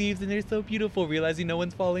looking at the leaves and they're so beautiful, realizing no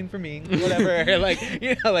one's falling for me, whatever. Like,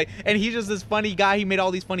 you know, like, and he's just this funny guy. He made all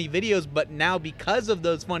these funny videos, but now because of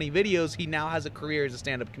those funny videos, he now has a career as a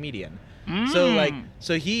stand-up comedian.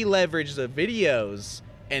 So he leveraged the videos,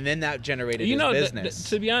 and then that generated his business.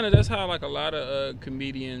 To be honest, that's how like a lot of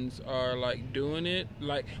comedians are like doing it.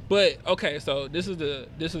 Like, but okay, so this is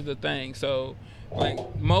the thing. So like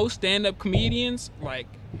most stand-up comedians like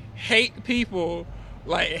hate people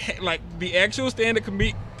Like the actual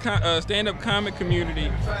stand-up comic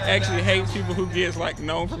community actually hates people who gets like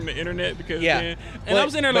known from the internet because and I'm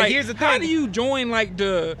sitting there like, how do you join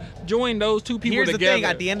those two people together? Here's the thing: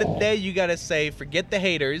 at the end of the day, you gotta say, forget the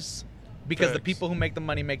haters, because the people who make the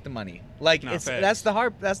money make the money. Like that's the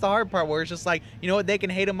hard part where it's just like, you know what, they can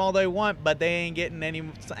hate them all they want, but they ain't getting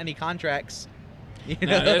any contracts. You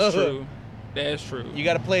know, that's true. That's true. You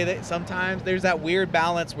got to play that. Sometimes there's that weird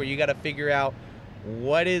balance where you got to figure out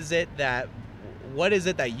what is it that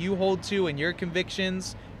you hold to in your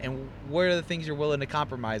convictions, and what are the things you're willing to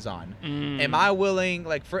compromise on. Am I willing,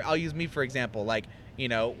 like, I'll use me for example, like, you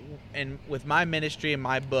know, and with my ministry and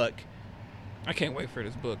my book. I can't wait for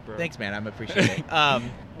this book, bro. Thanks, man. I appreciate it.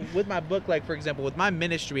 With my book, like, for example, with my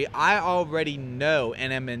ministry, I already know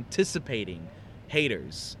and am anticipating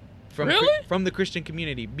haters from the Christian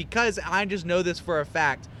community, because I just know this for a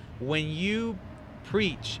fact. When you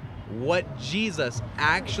preach what Jesus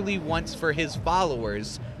actually wants for his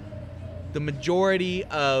followers, the majority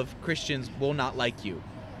of Christians will not like you,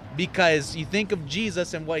 because you think of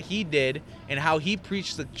Jesus and what he did and how he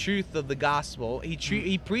preached the truth of the gospel.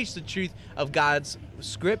 He preached the truth of God's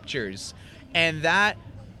scriptures, and that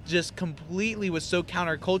just completely was so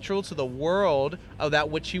countercultural to the world of that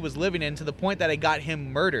which he was living in, to the point that it got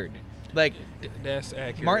him murdered. Like, that's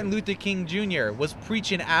accurate. Martin Luther King Jr. was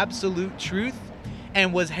preaching absolute truth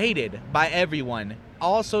and was hated by everyone.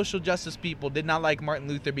 All social justice people did not like Martin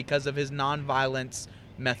Luther because of his nonviolence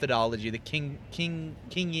methodology, the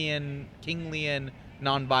Kingian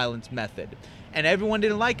nonviolence method, and everyone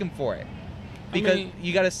didn't like him for it, because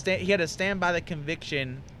he had to stand by the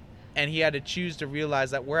conviction, and he had to choose to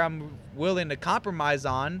realize that where I'm willing to compromise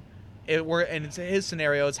on and it's his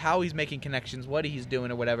scenario, it's how he's making connections, what he's doing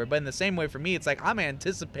or whatever. But in the same way, for me, it's like I'm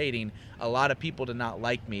anticipating a lot of people to not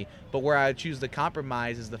like me, but where I choose to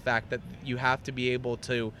compromise is the fact that you have to be able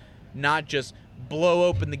to not just blow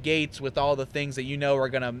open the gates with all the things that you know are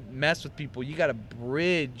going to mess with people. You got to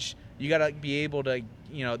bridge. You got to be able to,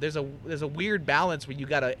 you know, there's a weird balance where you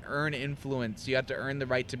got to earn influence. You have to earn the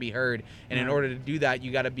right to be heard. And in order to do that,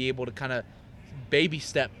 you got to be able to kind of baby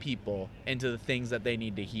step people into the things that they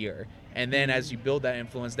need to hear. And then as you build that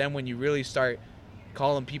influence, then when you really start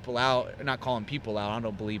calling people out, not calling people out, I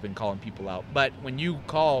don't believe in calling people out, but when you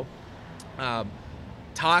call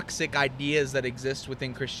toxic ideas that exist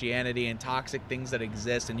within Christianity and toxic things that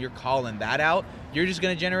exist, and you're calling that out, you're just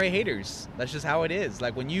going to generate haters. That's just how it is.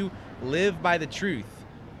 Like, when you live by the truth,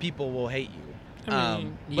 people will hate you.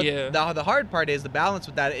 But the hard part is, the balance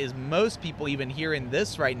with that is, most people, even hearing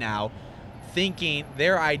this right now, thinking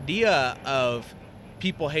their idea of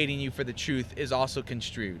people hating you for the truth is also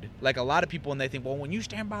construed. Like, a lot of people, when they think, well, when you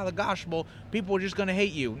stand by the gospel, people are just going to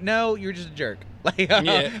hate you. No, you're just a jerk. Like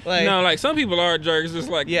some people are jerks. It's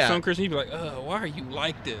like some Christian people are like, why are you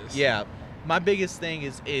like this? Yeah. My biggest thing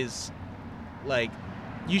is like,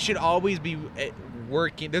 you should always be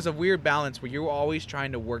working. There's a weird balance where you're always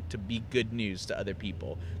trying to work to be good news to other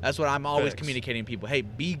people. That's what I'm always communicating to people. Hey,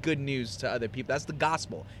 be good news to other people. That's the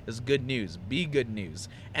gospel. It's good news. Be good news.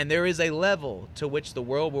 And there is a level to which the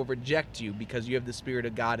world will reject you because you have the Spirit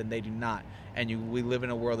of God and they do not. And we live in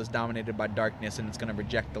a world that's dominated by darkness, and it's going to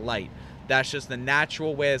reject the light. That's just the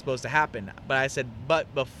natural way it's supposed to happen. But I said,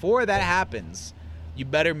 but before that happens, you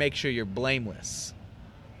better make sure you're blameless.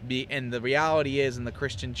 And the reality is, in the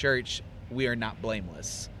Christian church, we are not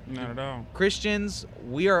blameless. Not at all. Christians,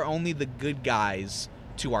 we are only the good guys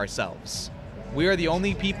to ourselves. We are the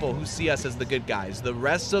only people who see us as the good guys. The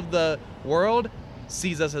rest of the world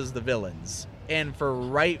sees us as the villains, and for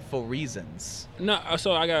rightful reasons. No,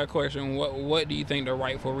 so I got a question. What do you think the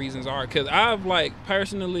rightful reasons are? Because I've, like,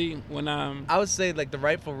 personally, I would say, like, the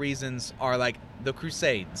rightful reasons are, like, the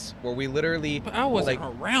Crusades, where we literally... But I wasn't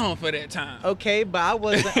around for that time. Okay, but I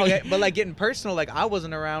wasn't... Okay, but, like, getting personal, like, I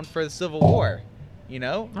wasn't around for the Civil War, you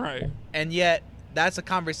know? Right. And yet, that's a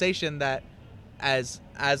conversation that, as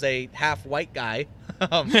a half-white guy...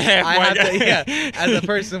 as a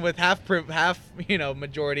person with half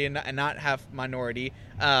majority and not half minority,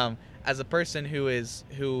 as a person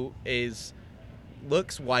who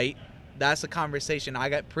looks white, that's a conversation. I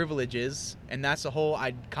got privileges, and that's the whole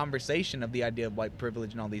conversation of the idea of white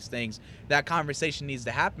privilege and all these things. That conversation needs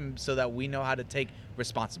to happen so that we know how to take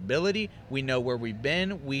responsibility. We know where we've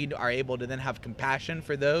been. We are able to then have compassion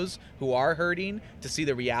for those who are hurting, to see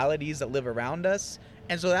the realities that live around us.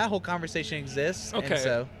 And so that whole conversation exists.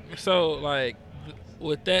 Okay. And so like,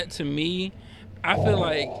 with that, to me, I feel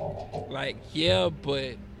like yeah,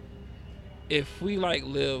 but if we like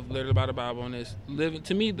live literally by the Bible on this,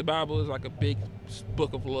 to me, the Bible is like a big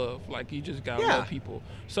book of love. Like, you just gotta love people.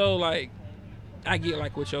 So like, I get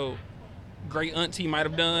like what your great auntie might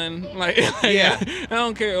have done. Yeah. I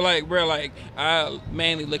don't care. Like, bro, like, I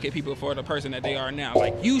mainly look at people for the person that they are now.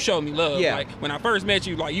 Like, you showed me love. Yeah. Like, when I first met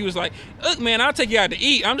you, like, you was like, look, man, I'll take you out to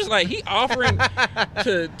eat. I'm just like, he offering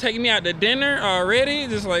to take me out to dinner already?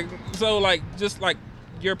 Just like, so, like, just like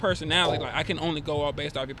your personality. Like, I can only go all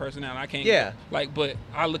based off your personality. I can't. Yeah. Like, but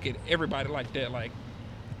I look at everybody like that. Like,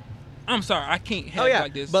 I'm sorry, I can't have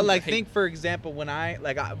like this. But like, hate. think for example, when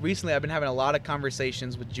recently I've been having a lot of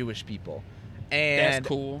conversations with Jewish people, and That's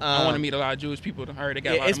cool. I want to meet a lot of Jewish people. I heard they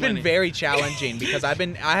got a lot it's of been money. very challenging because I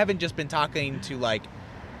haven't just been talking to like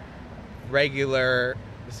regular.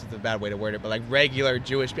 This is a bad way to word it, but like regular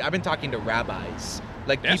Jewish people. I've been talking to rabbis,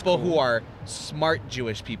 like That's people cool. who are smart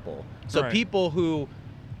Jewish people. So Right. people who.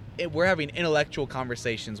 We're having intellectual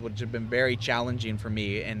conversations, which have been very challenging for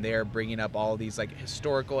me, and they're bringing up all these like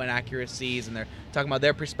historical inaccuracies, and they're talking about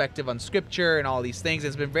their perspective on scripture and all these things.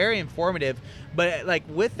 It's been very informative, but like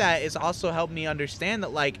with that, it's also helped me understand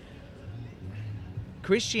that like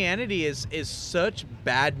Christianity is such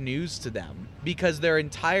bad news to them because their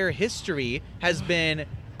entire history has been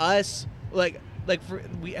us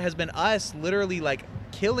has been us literally like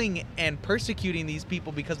killing and persecuting these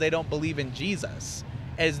people because they don't believe in Jesus.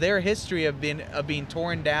 As their history of being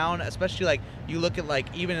torn down, especially like you look at like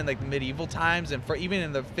even in like the medieval times and for even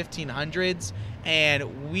in the 1500s,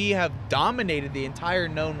 and we have dominated the entire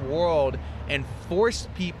known world and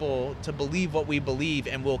forced people to believe what we believe,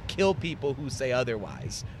 and will kill people who say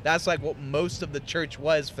otherwise. That's like what most of the church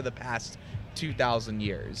was for the past 2,000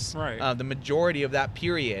 years. Right. The majority of that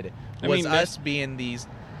period I was mean, us being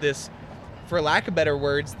this, for lack of better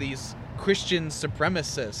words, these Christian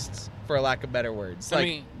supremacists. For lack of better words, I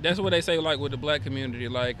mean, that's what they say. Like with the black community,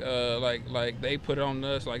 like they put it on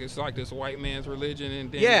us like it's like this white man's religion,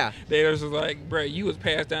 and then they're just like, bro, you was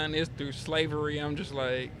passed down this through slavery. I'm just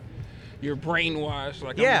like, you're brainwashed.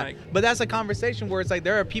 Like, yeah, I'm like, but that's a conversation where it's like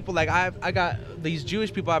there are people like I got these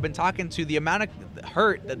Jewish people I've been talking to, the amount of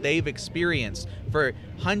hurt that they've experienced for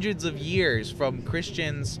hundreds of years from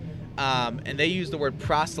Christians, and they use the word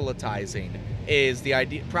proselytizing. Is the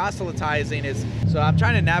idea proselytizing is so I'm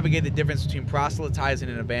trying to navigate the difference between proselytizing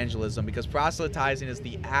and evangelism, because proselytizing is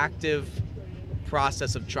the active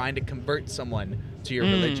process of trying to convert someone to your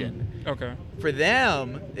religion. Okay. For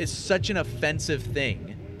them, it's such an offensive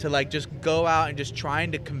thing to like just go out and just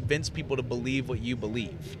trying to convince people to believe what you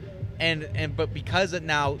believe. But because it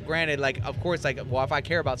now, granted, like of course, like well, if I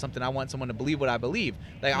care about something, I want someone to believe what I believe.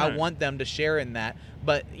 Like Right. I want them to share in that.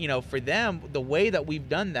 But you know, for them, the way that we've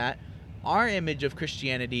done that. Our image of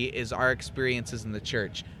Christianity is our experiences in the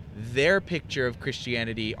church. Their picture of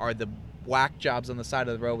Christianity are the whack jobs on the side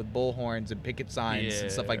of the road with bullhorns and picket signs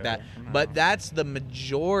and stuff like that. No. But that's the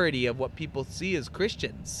majority of what people see as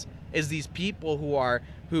Christians, is these people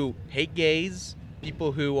who hate gays,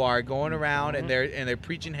 people who are going around and they're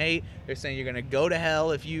preaching hate. They're saying you're gonna go to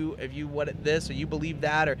hell if you what this or you believe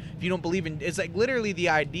that, or if you don't believe in. It's like literally the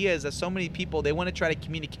idea is that so many people, they want to try to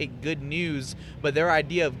communicate good news, but their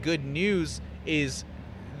idea of good news is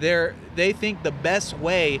they think the best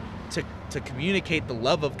way to communicate the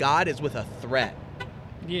love of God is with a threat.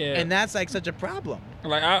 Yeah. And that's like such a problem.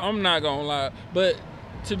 Like I'm not gonna lie, but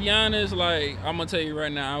to be honest, like I'm gonna tell you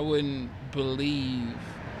right now, I wouldn't believe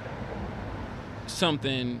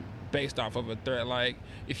something based off of a threat. Like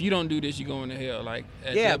if you don't do this, you're going to hell. Like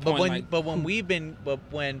at that point, when people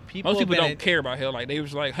most people have been don't care about hell. Like they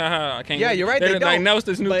was like, haha, I can't. Yeah, wait. you're right. They're They like, don't. no, it's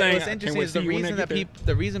this new but thing. what's I can't interesting wait is to the see you when reason I that get there.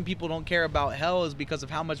 the reason people don't care about hell is because of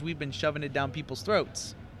how much we've been shoving it down people's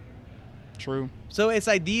throats. True. So it's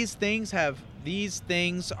like these things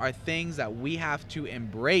are things that we have to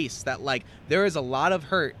embrace. That like there is a lot of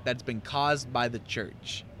hurt that's been caused by the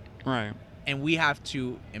church, Right. and we have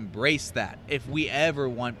to embrace that if we ever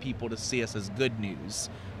want people to see us as good news.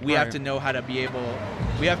 We have Right. to know how to be able.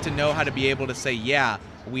 We have to know how to be able to say, yeah,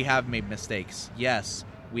 we have made mistakes. Yes,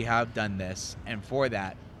 we have done this, and for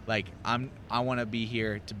that, like I want to be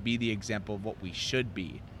here to be the example of what we should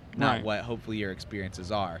be, not Right. what hopefully your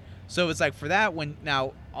experiences are. So it's like for that, when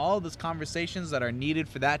now all those conversations that are needed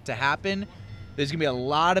for that to happen, there's gonna be a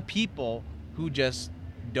lot of people who just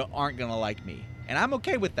aren't gonna like me, and I'm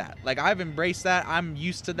okay with that. Like I've embraced that. I'm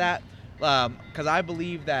used to that. Because I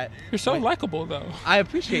believe that You're so likable though. I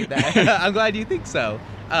appreciate that. I'm glad you think so.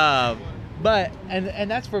 But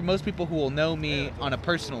that's for most people who will know me on a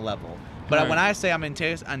personal level. But Right. when I say I'm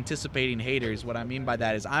anticipating haters, what I mean by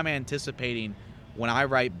that is I'm anticipating when I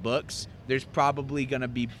write books, there's probably going to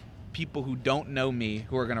be people who don't know me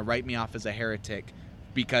who are going to write me off as a heretic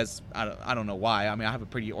because I don't know why. I mean, I have a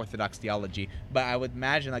pretty orthodox theology, but I would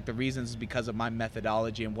imagine like the reasons is because of my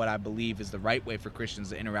methodology and what I believe is the right way for Christians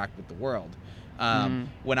to interact with the world.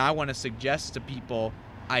 When I want to suggest to people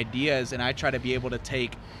ideas, and I try to be able to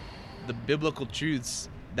take the biblical truths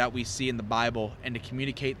that we see in the Bible and to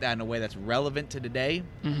communicate that in a way that's relevant to today.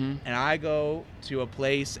 And I go to a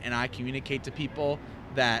place and I communicate to people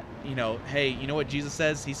that, hey, you know what Jesus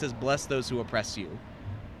says? He says, bless those who oppress you.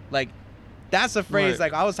 Like, that's a phrase.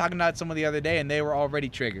 Right. Like, I was talking about someone the other day and they were already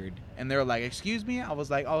triggered. And they were like, excuse me? I was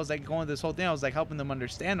like going through this whole thing. I was like helping them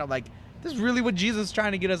understand. I'm like, this is really what Jesus is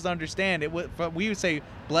trying to get us to understand. We would say,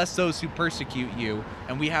 bless those who persecute you.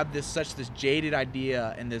 And we have this jaded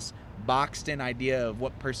idea and this boxed in idea of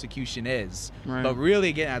what persecution is, but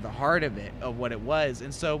really getting at the heart of it, of what it was.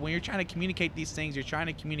 And so when you're trying to communicate these things, you're trying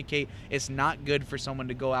to communicate it's not good for someone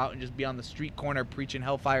to go out and just be on the street corner preaching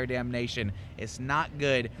hellfire damnation. It's not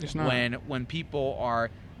good. It's not. When people are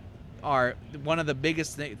one of the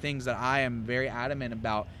biggest things that I am very adamant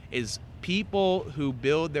about is people who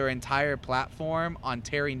build their entire platform on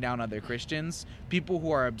tearing down other Christians, people who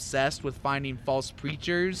are obsessed with finding false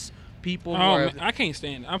preachers, people who are... I can't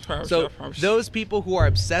stand it. I'm sorry. So those people who are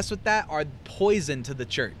obsessed with that are poison to the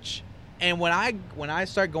church. And when I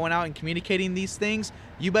start going out and communicating these things,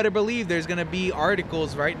 you better believe there's going to be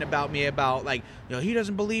articles writing about me about, like, he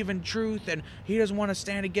doesn't believe in truth and he doesn't want to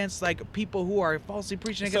stand against, like, people who are falsely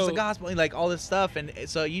preaching against the gospel and, like, all this stuff. And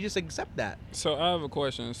so you just accept that. So I have a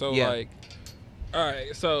question. So, like, all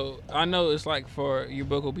right, so I know it's like for your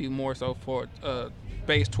book will be more so for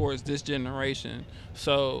based towards this generation.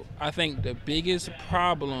 So I think the biggest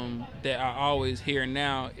problem that I always hear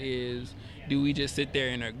now is, do we just sit there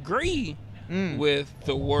and agree with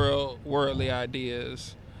the worldly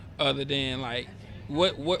ideas, other than like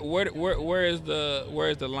where is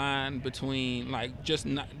the line between like just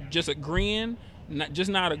agreeing,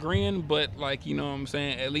 not agreeing, but like, you know what I'm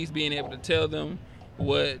saying, at least being able to tell them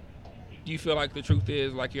what you feel like the truth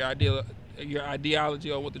is, like your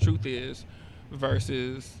ideology or what the truth is,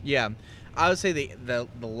 versus I would say the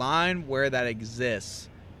line where that exists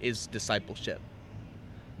is discipleship.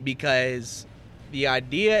 Because the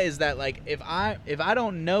idea is that, like, if I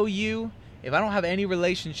don't know you, if I don't have any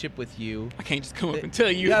relationship with you, I can't just come up and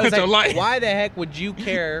tell you why the heck would you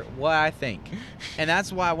care what I think? And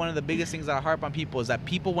that's why one of the biggest things that I harp on people is that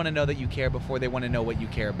people want to know that you care before they want to know what you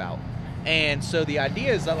care about. And so the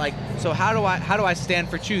idea is that, like, so how do I stand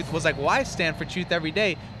for truth? Was like, well, I stand for truth every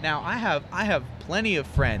day. Now I have plenty of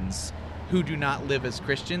friends who do not live as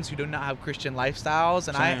Christians, who do not have Christian lifestyles,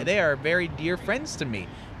 and they are very dear friends to me.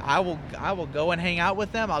 I will go and hang out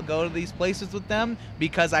with them. I'll go to these places with them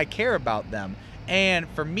because I care about them. And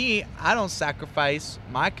for me, I don't sacrifice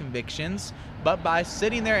my convictions, but by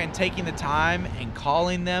sitting there and taking the time and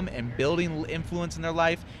calling them and building influence in their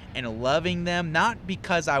life and loving them, not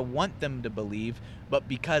because I want them to believe, but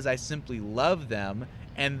because I simply love them.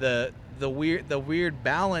 And the weird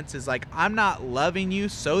balance is, like, I'm not loving you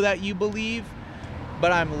so that you believe,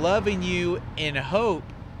 but I'm loving you in hope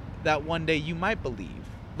that one day you might believe.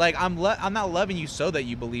 Like, I'm not loving you so that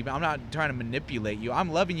you believe. I'm not trying to manipulate you.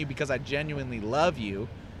 I'm loving you because I genuinely love you.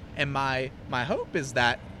 And my hope is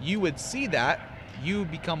that you would see that, you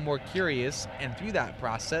become more curious, and through that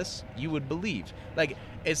process, you would believe. Like,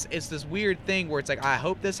 it's this weird thing where it's like, I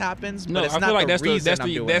hope this happens, but it's not the reason I'm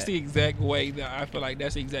doing it. That's the exact way that I feel like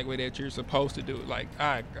that's the exact way that you're supposed to do it. Like,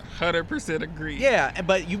 I 100% agree. Yeah,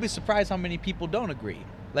 but you'd be surprised how many people don't agree.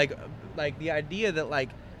 Like the idea that, like,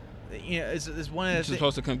 is one of the You're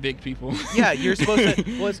supposed to convict people. Yeah, you're supposed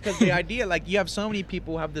to. Well, it's because the idea, like, you have so many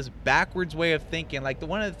people who have this backwards way of thinking. Like,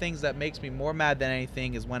 one of the things that makes me more mad than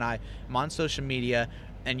anything is when I'm on social media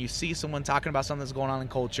and you see someone talking about something that's going on in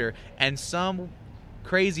culture, and some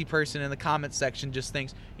crazy person in the comment section just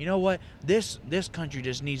thinks, you know what, this country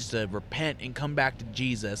just needs to repent and come back to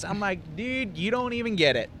Jesus. I'm like, dude, you don't even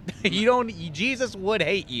get it. Jesus would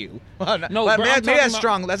hate you. Well, no, maybe that's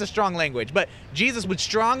strong. That's a strong language, but Jesus would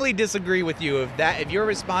strongly disagree with you if your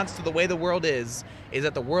response to the way the world is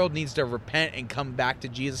that the world needs to repent and come back to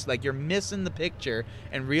Jesus. Like, you're missing the picture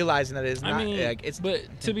and realizing that it's not. I mean, like, it's.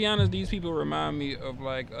 But to be honest, these people remind me of,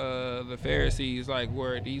 like, the Pharisees, like,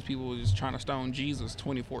 where these people were just trying to stone Jesus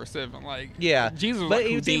 24/7. Like, yeah, Jesus was like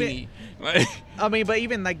Houdini. Like, I mean, but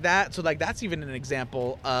even like that. So, like, that's even an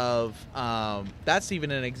example of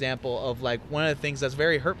like one of the things that's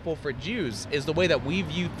very hurtful for Jews is the way that we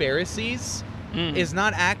view Pharisees is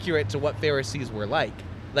not accurate to what Pharisees were like.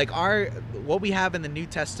 Like, what we have in the New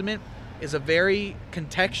Testament is a very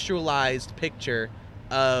contextualized picture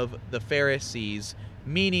of the Pharisees,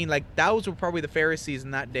 meaning, like, those were probably the Pharisees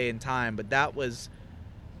in that day and time, but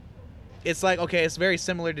it's like, okay, it's very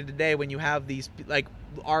similar to today when you have these, like,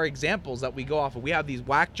 our examples that we go off of. We have these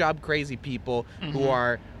whack job crazy people who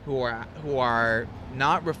are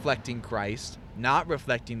not reflecting Christ, not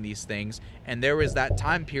reflecting these things. And there was that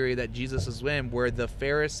time period that Jesus was in where the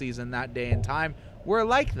Pharisees in that day and time were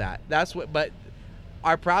like that. But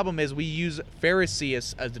our problem is we use Pharisee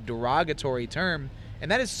as a derogatory term, and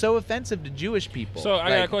that is so offensive to Jewish people. So I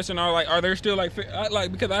got a question: are there still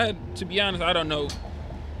because to be honest, I don't know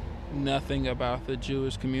nothing about the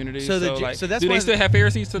Jewish community. So do they still have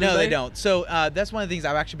Pharisees to this day? No, they don't. So that's one of the things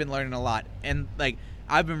I've actually been learning a lot, and like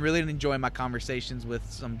I've been really enjoying my conversations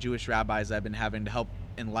with some Jewish rabbis I've been having to help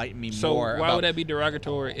enlighten me more. So why would that be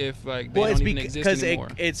derogatory if they don't even exist anymore?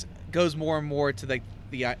 Because it goes more and more to the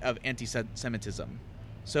of anti-Semitism.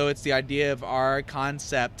 So it's the idea of our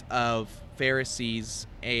concept of Pharisees,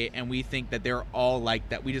 and we think that they're all like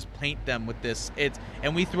that. We just paint them with this.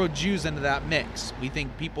 And we throw Jews into that mix. We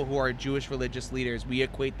think people who are Jewish religious leaders, we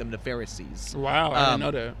equate them to Pharisees. Wow, I didn't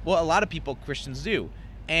know that. Well, a lot of people, Christians, do.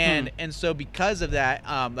 And so because of that,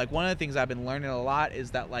 like one of the things I've been learning a lot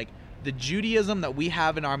is that like the Judaism that we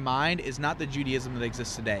have in our mind is not the Judaism that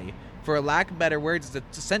exists today. For lack of better words,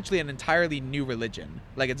 it's essentially an entirely new religion.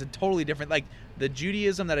 Like it's a totally different, like the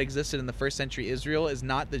Judaism that existed in the first century Israel is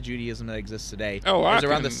not the Judaism that exists today. Oh, it was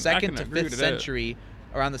around the second to fifth century.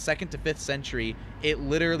 Around the 2nd to 5th century,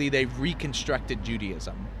 they reconstructed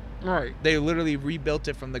Judaism. Right. They literally rebuilt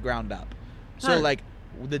it from the ground up. So like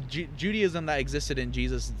the Judaism that existed in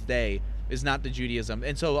Jesus' day is not the Judaism.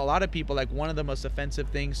 And so a lot of people, like one of the most offensive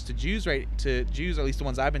things to Jews, or at least the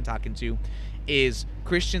ones I've been talking to, is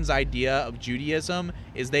Christians' idea of Judaism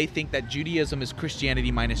is they think that Judaism is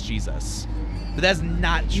Christianity minus Jesus. But that's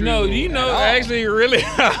not true. No, actually, really,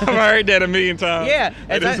 I've heard that a million times. Yeah,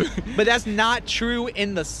 but that's not true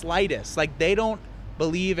in the slightest. Like, they don't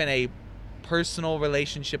believe in a personal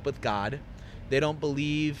relationship with God. They don't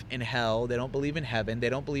believe in hell. They don't believe in heaven. They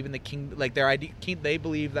don't believe in the king. Like their idea, they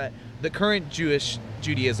believe that the current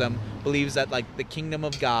Judaism believes that like the kingdom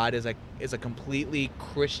of God is a completely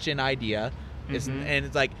Christian idea. And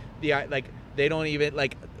it's like they don't even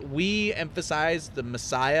like, we emphasize the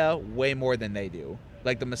Messiah way more than they do.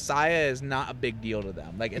 Like the Messiah is not a big deal to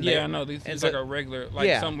them. Like, I know. He's like a regular.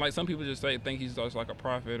 Some people just think he's just like a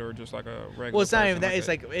prophet or just like a regular. Well, it's not even that. It's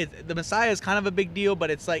like the Messiah is kind of a big deal, but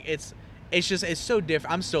it's like it's so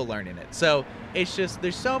different. I'm still learning it. So it's just,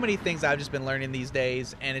 there's so many things I've just been learning these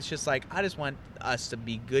days, and it's just like I just want us to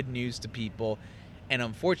be good news to people. And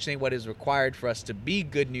unfortunately, what is required for us to be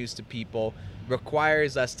good news to people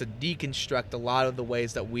requires us to deconstruct a lot of the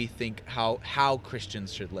ways that we think how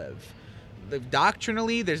Christians should live.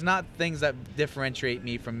 Doctrinally, there's not things that differentiate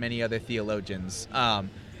me from many other theologians.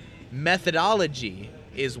 Methodology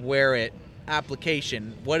is where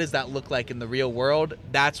application, what does that look like in the real world?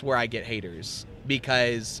 That's where I get haters,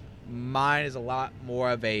 because mine is a lot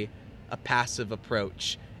more of a passive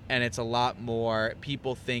approach. And it's a lot more,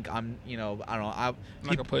 people think I'm, I don't know.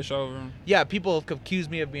 Like a pushover? Yeah, people have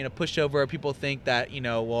accused me of being a pushover. People think that,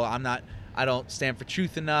 I don't stand for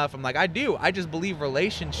truth enough. I'm like, I do. I just believe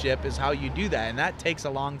relationship is how you do that. And that takes a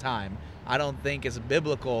long time. I don't think it's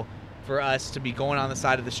biblical for us to be going on the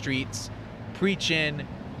side of the streets, preaching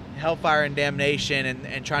hellfire and damnation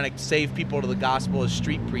and trying to save people to the gospel as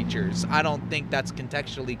street preachers. I don't think that's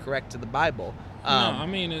contextually correct to the Bible. No, I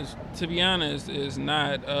mean, to be honest, it's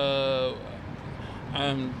not. Don't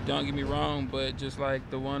get me wrong, but just like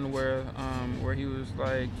the one where he was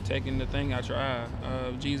like taking the thing out your eye,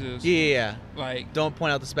 Jesus. Yeah. Like, don't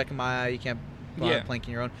point out the speck in my eye. You can't plank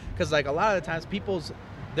in your own. Because like a lot of the times,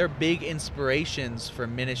 their big inspirations for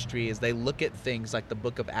ministry is they look at things like the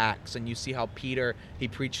book of Acts, and you see how Peter, he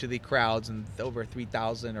preached to the crowds, and over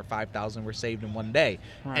 3,000 or 5,000 were saved in one day.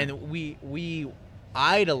 Right. And we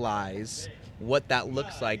idolize what that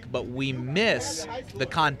looks like, but we miss the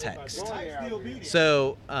context.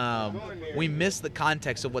 So we miss the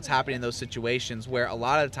context of what's happening in those situations, where a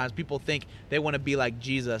lot of the times people think they want to be like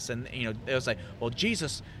Jesus, and it was like, well,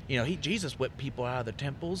 Jesus, Jesus whipped people out of the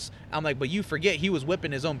temples. I'm like, but you forget he was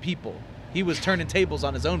whipping his own people. He was turning tables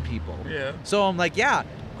on his own people. Yeah. So I'm like, yeah,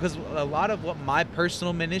 because a lot of what my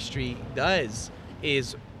personal ministry does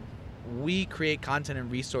is we create content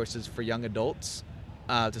and resources for young adults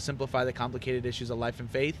to simplify the complicated issues of life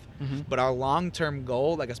and faith. Mm-hmm. But our long-term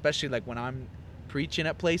goal, like especially like when I'm preaching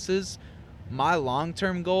at places, my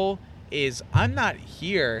long-term goal is I'm not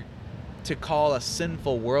here to call a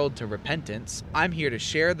sinful world to repentance. I'm here to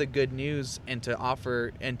share the good news and to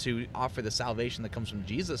offer the salvation that comes from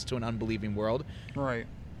Jesus to an unbelieving world. Right.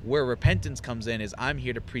 Where repentance comes in is I'm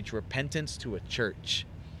here to preach repentance to a church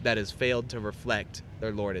that has failed to reflect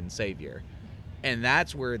their Lord and Savior. And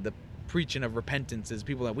that's where the preaching of repentance is.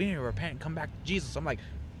 People that we need to repent and come back to Jesus. I'm like,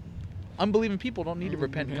 unbelieving people don't need to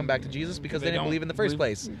repent and come back to Jesus because they didn't don't believe in the first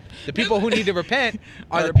believe- place. The people who need to repent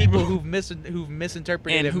are Are the the people people- who've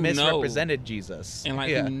misinterpreted And and who know. misrepresented Jesus. And like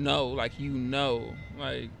yeah.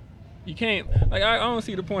 like you can't, like, I don't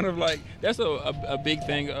see the point of, like, that's a big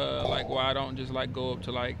thing, like, why I don't just, like, go up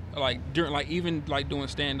to, like during, like, even, like, doing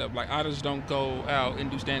stand-up, like, I just don't go out and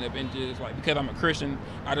do stand-up and just, like, because I'm a Christian,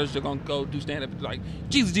 I just gonna go do stand-up, like,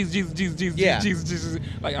 Jesus, Jesus, Jesus, Jesus, Jesus, Yeah. Jesus, Jesus,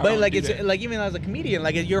 like, I But don't like do it's that. like even as a comedian,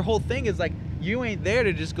 like your whole thing is like you ain't there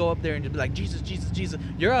to just go up there and just be like Jesus, Jesus, Jesus.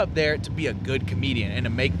 You're up there to be a good comedian and to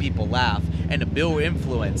make people laugh and to build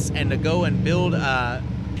influence and to go and build.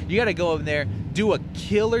 You got to go in there, do a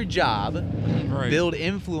killer job, Right. build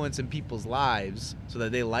influence in people's lives so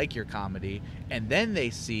that they like your comedy, and then they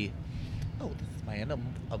see, oh, this man,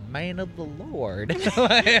 a man of the Lord.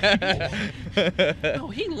 Oh,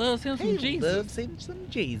 he loves him some He Jesus. loves him some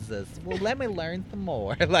Jesus. Well, let me learn some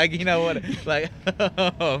more. Like, you know what? Like,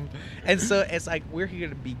 and so it's like we're here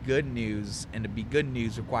to be good news, and to be good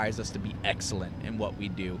news requires us to be excellent in what we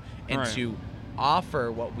do, and Right. to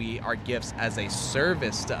offer our gifts as a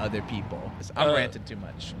service to other people. I'm ranting too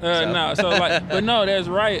much. No, so like, but no, that's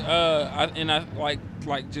right. I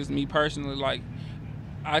like just me personally, like,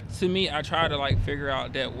 I try to like figure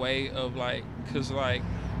out that way of like, cause like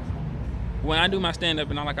when I do my stand up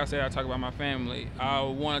and like I said, I talk about my family. I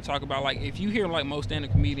want to talk about, like, if you hear like most stand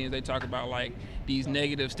up comedians, they talk about like these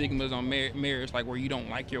negative stigmas on marriage, like where you don't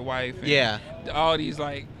like your wife. And Yeah. all these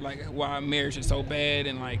like why marriage is so bad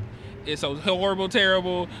and like it's so horrible,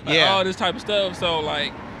 terrible, like, Yeah. all this type of stuff. So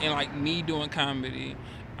like, and like me doing comedy,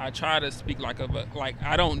 I try to speak like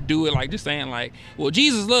I don't do it like just saying like, well,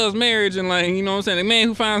 Jesus loves marriage and like, you know what I'm saying, the man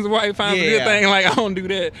who finds a wife finds a good Yeah. thing. Like, I don't do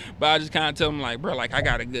that, but I just kind of tell them like, bro, like I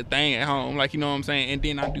got a good thing at home, like, you know what I'm saying, and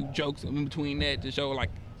then I do jokes in between that to show like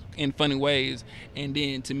in funny ways, and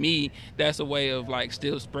then to me that's a way of like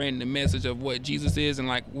still spreading the message of what Jesus is and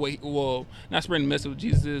like well, not spreading the message of what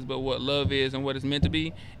Jesus is, but what love is and what it's meant to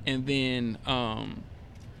be, and then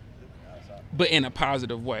but in a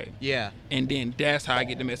positive way. Yeah. And then that's how I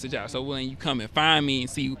get the message out. So when you come and find me and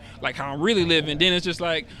see like how I'm really living, then it's just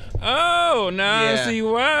like, oh, now Yeah. I see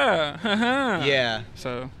why. Yeah.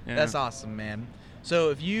 So yeah. That's awesome, man. So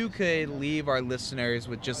if you could leave our listeners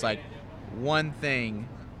with just like one thing,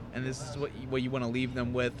 and this is what you want to leave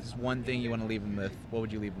them with, is one thing you want to leave them with, what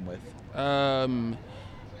would you leave them with?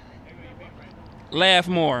 Laugh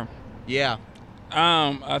more. Yeah.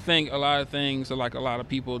 I think a lot of things, like a lot of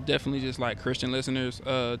people, definitely just like Christian listeners,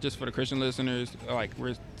 just for the Christian listeners, like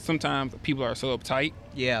where sometimes people are so uptight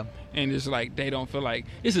Yeah. and it's like they don't feel like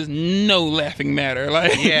this is no laughing matter.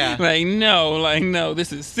 Like, Yeah. no,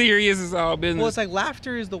 this is serious, it's all business. Well, it's like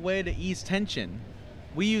laughter is the way to ease tension.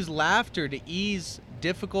 We use laughter to ease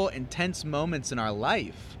difficult, intense moments in our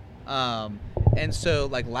life. And so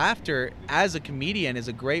like laughter as a comedian is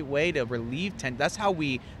a great way to relieve tension. That's how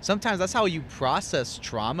you process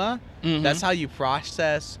trauma. Mhm. That's how you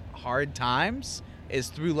process hard times, is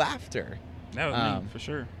through laughter. That was me, for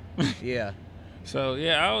sure. Yeah. So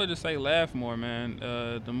yeah, I would just say laugh more, man.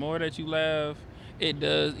 The more that you laugh, it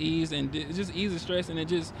does ease and it just eases stress, and it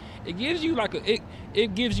gives you like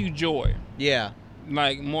it gives you joy, Yeah.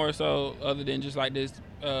 like more so other than just like this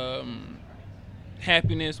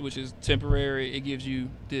happiness, which is temporary. It gives you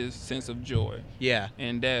this sense of joy, Yeah.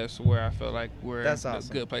 and that's where I feel like That's a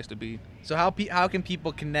awesome. good place to be. So how can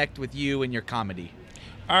people connect with you and your comedy?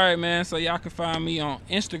 All right, man. So y'all can find me on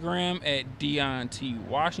Instagram at Deion T.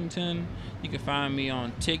 Washington. You can find me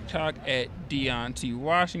on TikTok at Deion T.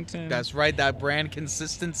 Washington. That's right, that brand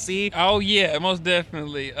consistency. Oh yeah, most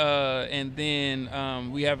definitely. And then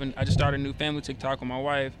I just started a new family TikTok with my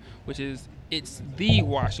wife, which is It's the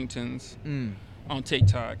Washingtons on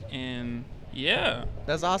TikTok. And yeah.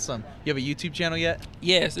 That's awesome. You have a YouTube channel yet?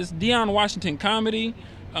 Yes, it's Deion Washington Comedy.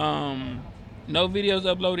 No videos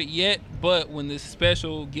uploaded yet, but when this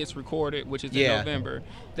special gets recorded, which is in November,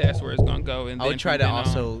 that's where it's gonna go. And I would try to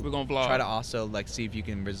also we're gonna vlog. try to also like see if you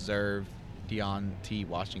can reserve Deion T.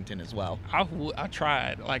 Washington as well. I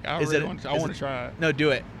tried. Like I Is really it- want is to it- try it. No,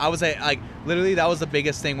 do it. I was like literally that was the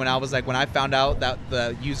biggest thing when I found out that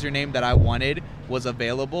the username that I wanted was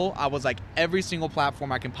available. I was like, every single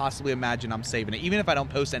platform I can possibly imagine, I'm saving it. Even if I don't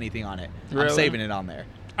post anything on it, I'm Really? saving it on there.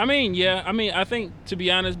 I mean, yeah. I mean, I think, to be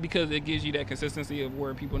honest, because it gives you that consistency of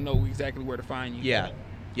where people know exactly where to find you. Yeah.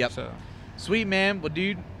 Yep. So, Sweet, man. Well,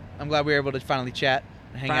 dude, I'm glad we were able to finally chat,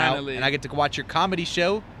 and hang out, Finally. and I get to watch your comedy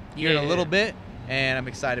show here in a Yeah. little bit, and I'm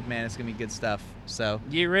excited, man. It's gonna be good stuff. So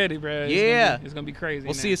get ready, bro. Yeah. It's gonna be crazy.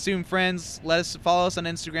 we'll see you soon, friends. Follow us on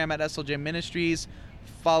Instagram at SLJ Ministries.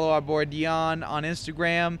 Follow our boy Deion on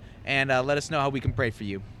Instagram, and let us know how we can pray for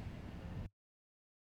you.